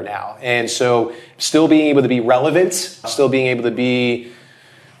anywhere now. And so still being able to be relevant, still being able to be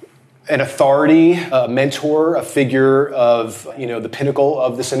an authority, a mentor, a figure of, the pinnacle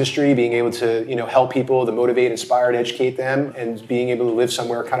of this industry, being able to, help people, to motivate, inspire, to educate them, and being able to live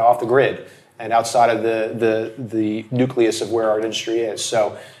somewhere kind of off the grid and outside of the nucleus of where our industry is.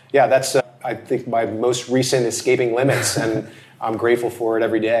 So, yeah, that's, I think, my most recent escaping limits, and I'm grateful for it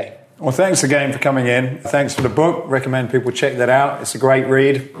every day. Well, thanks again for coming in. Thanks for the book. Recommend people check that out. It's a great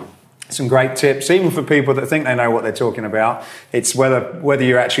read. Some great tips, even for people that think they know what they're talking about. It's whether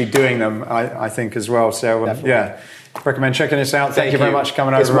you're actually doing them, I think, as well. So, recommend checking this out. Thank you very much for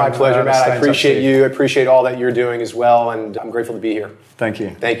coming over. It's my pleasure, Matt. I appreciate you. I appreciate all that you're doing as well, and I'm grateful to be here. Thank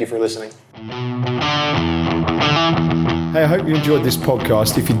you. Thank you for listening. Hey, I hope you enjoyed this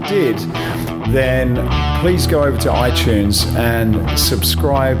podcast. If you did, then please go over to iTunes and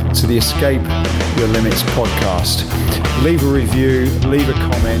subscribe to the Escape Your Limits podcast. Leave a review, leave a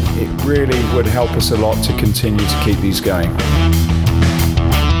comment. It really would help us a lot to continue to keep these going.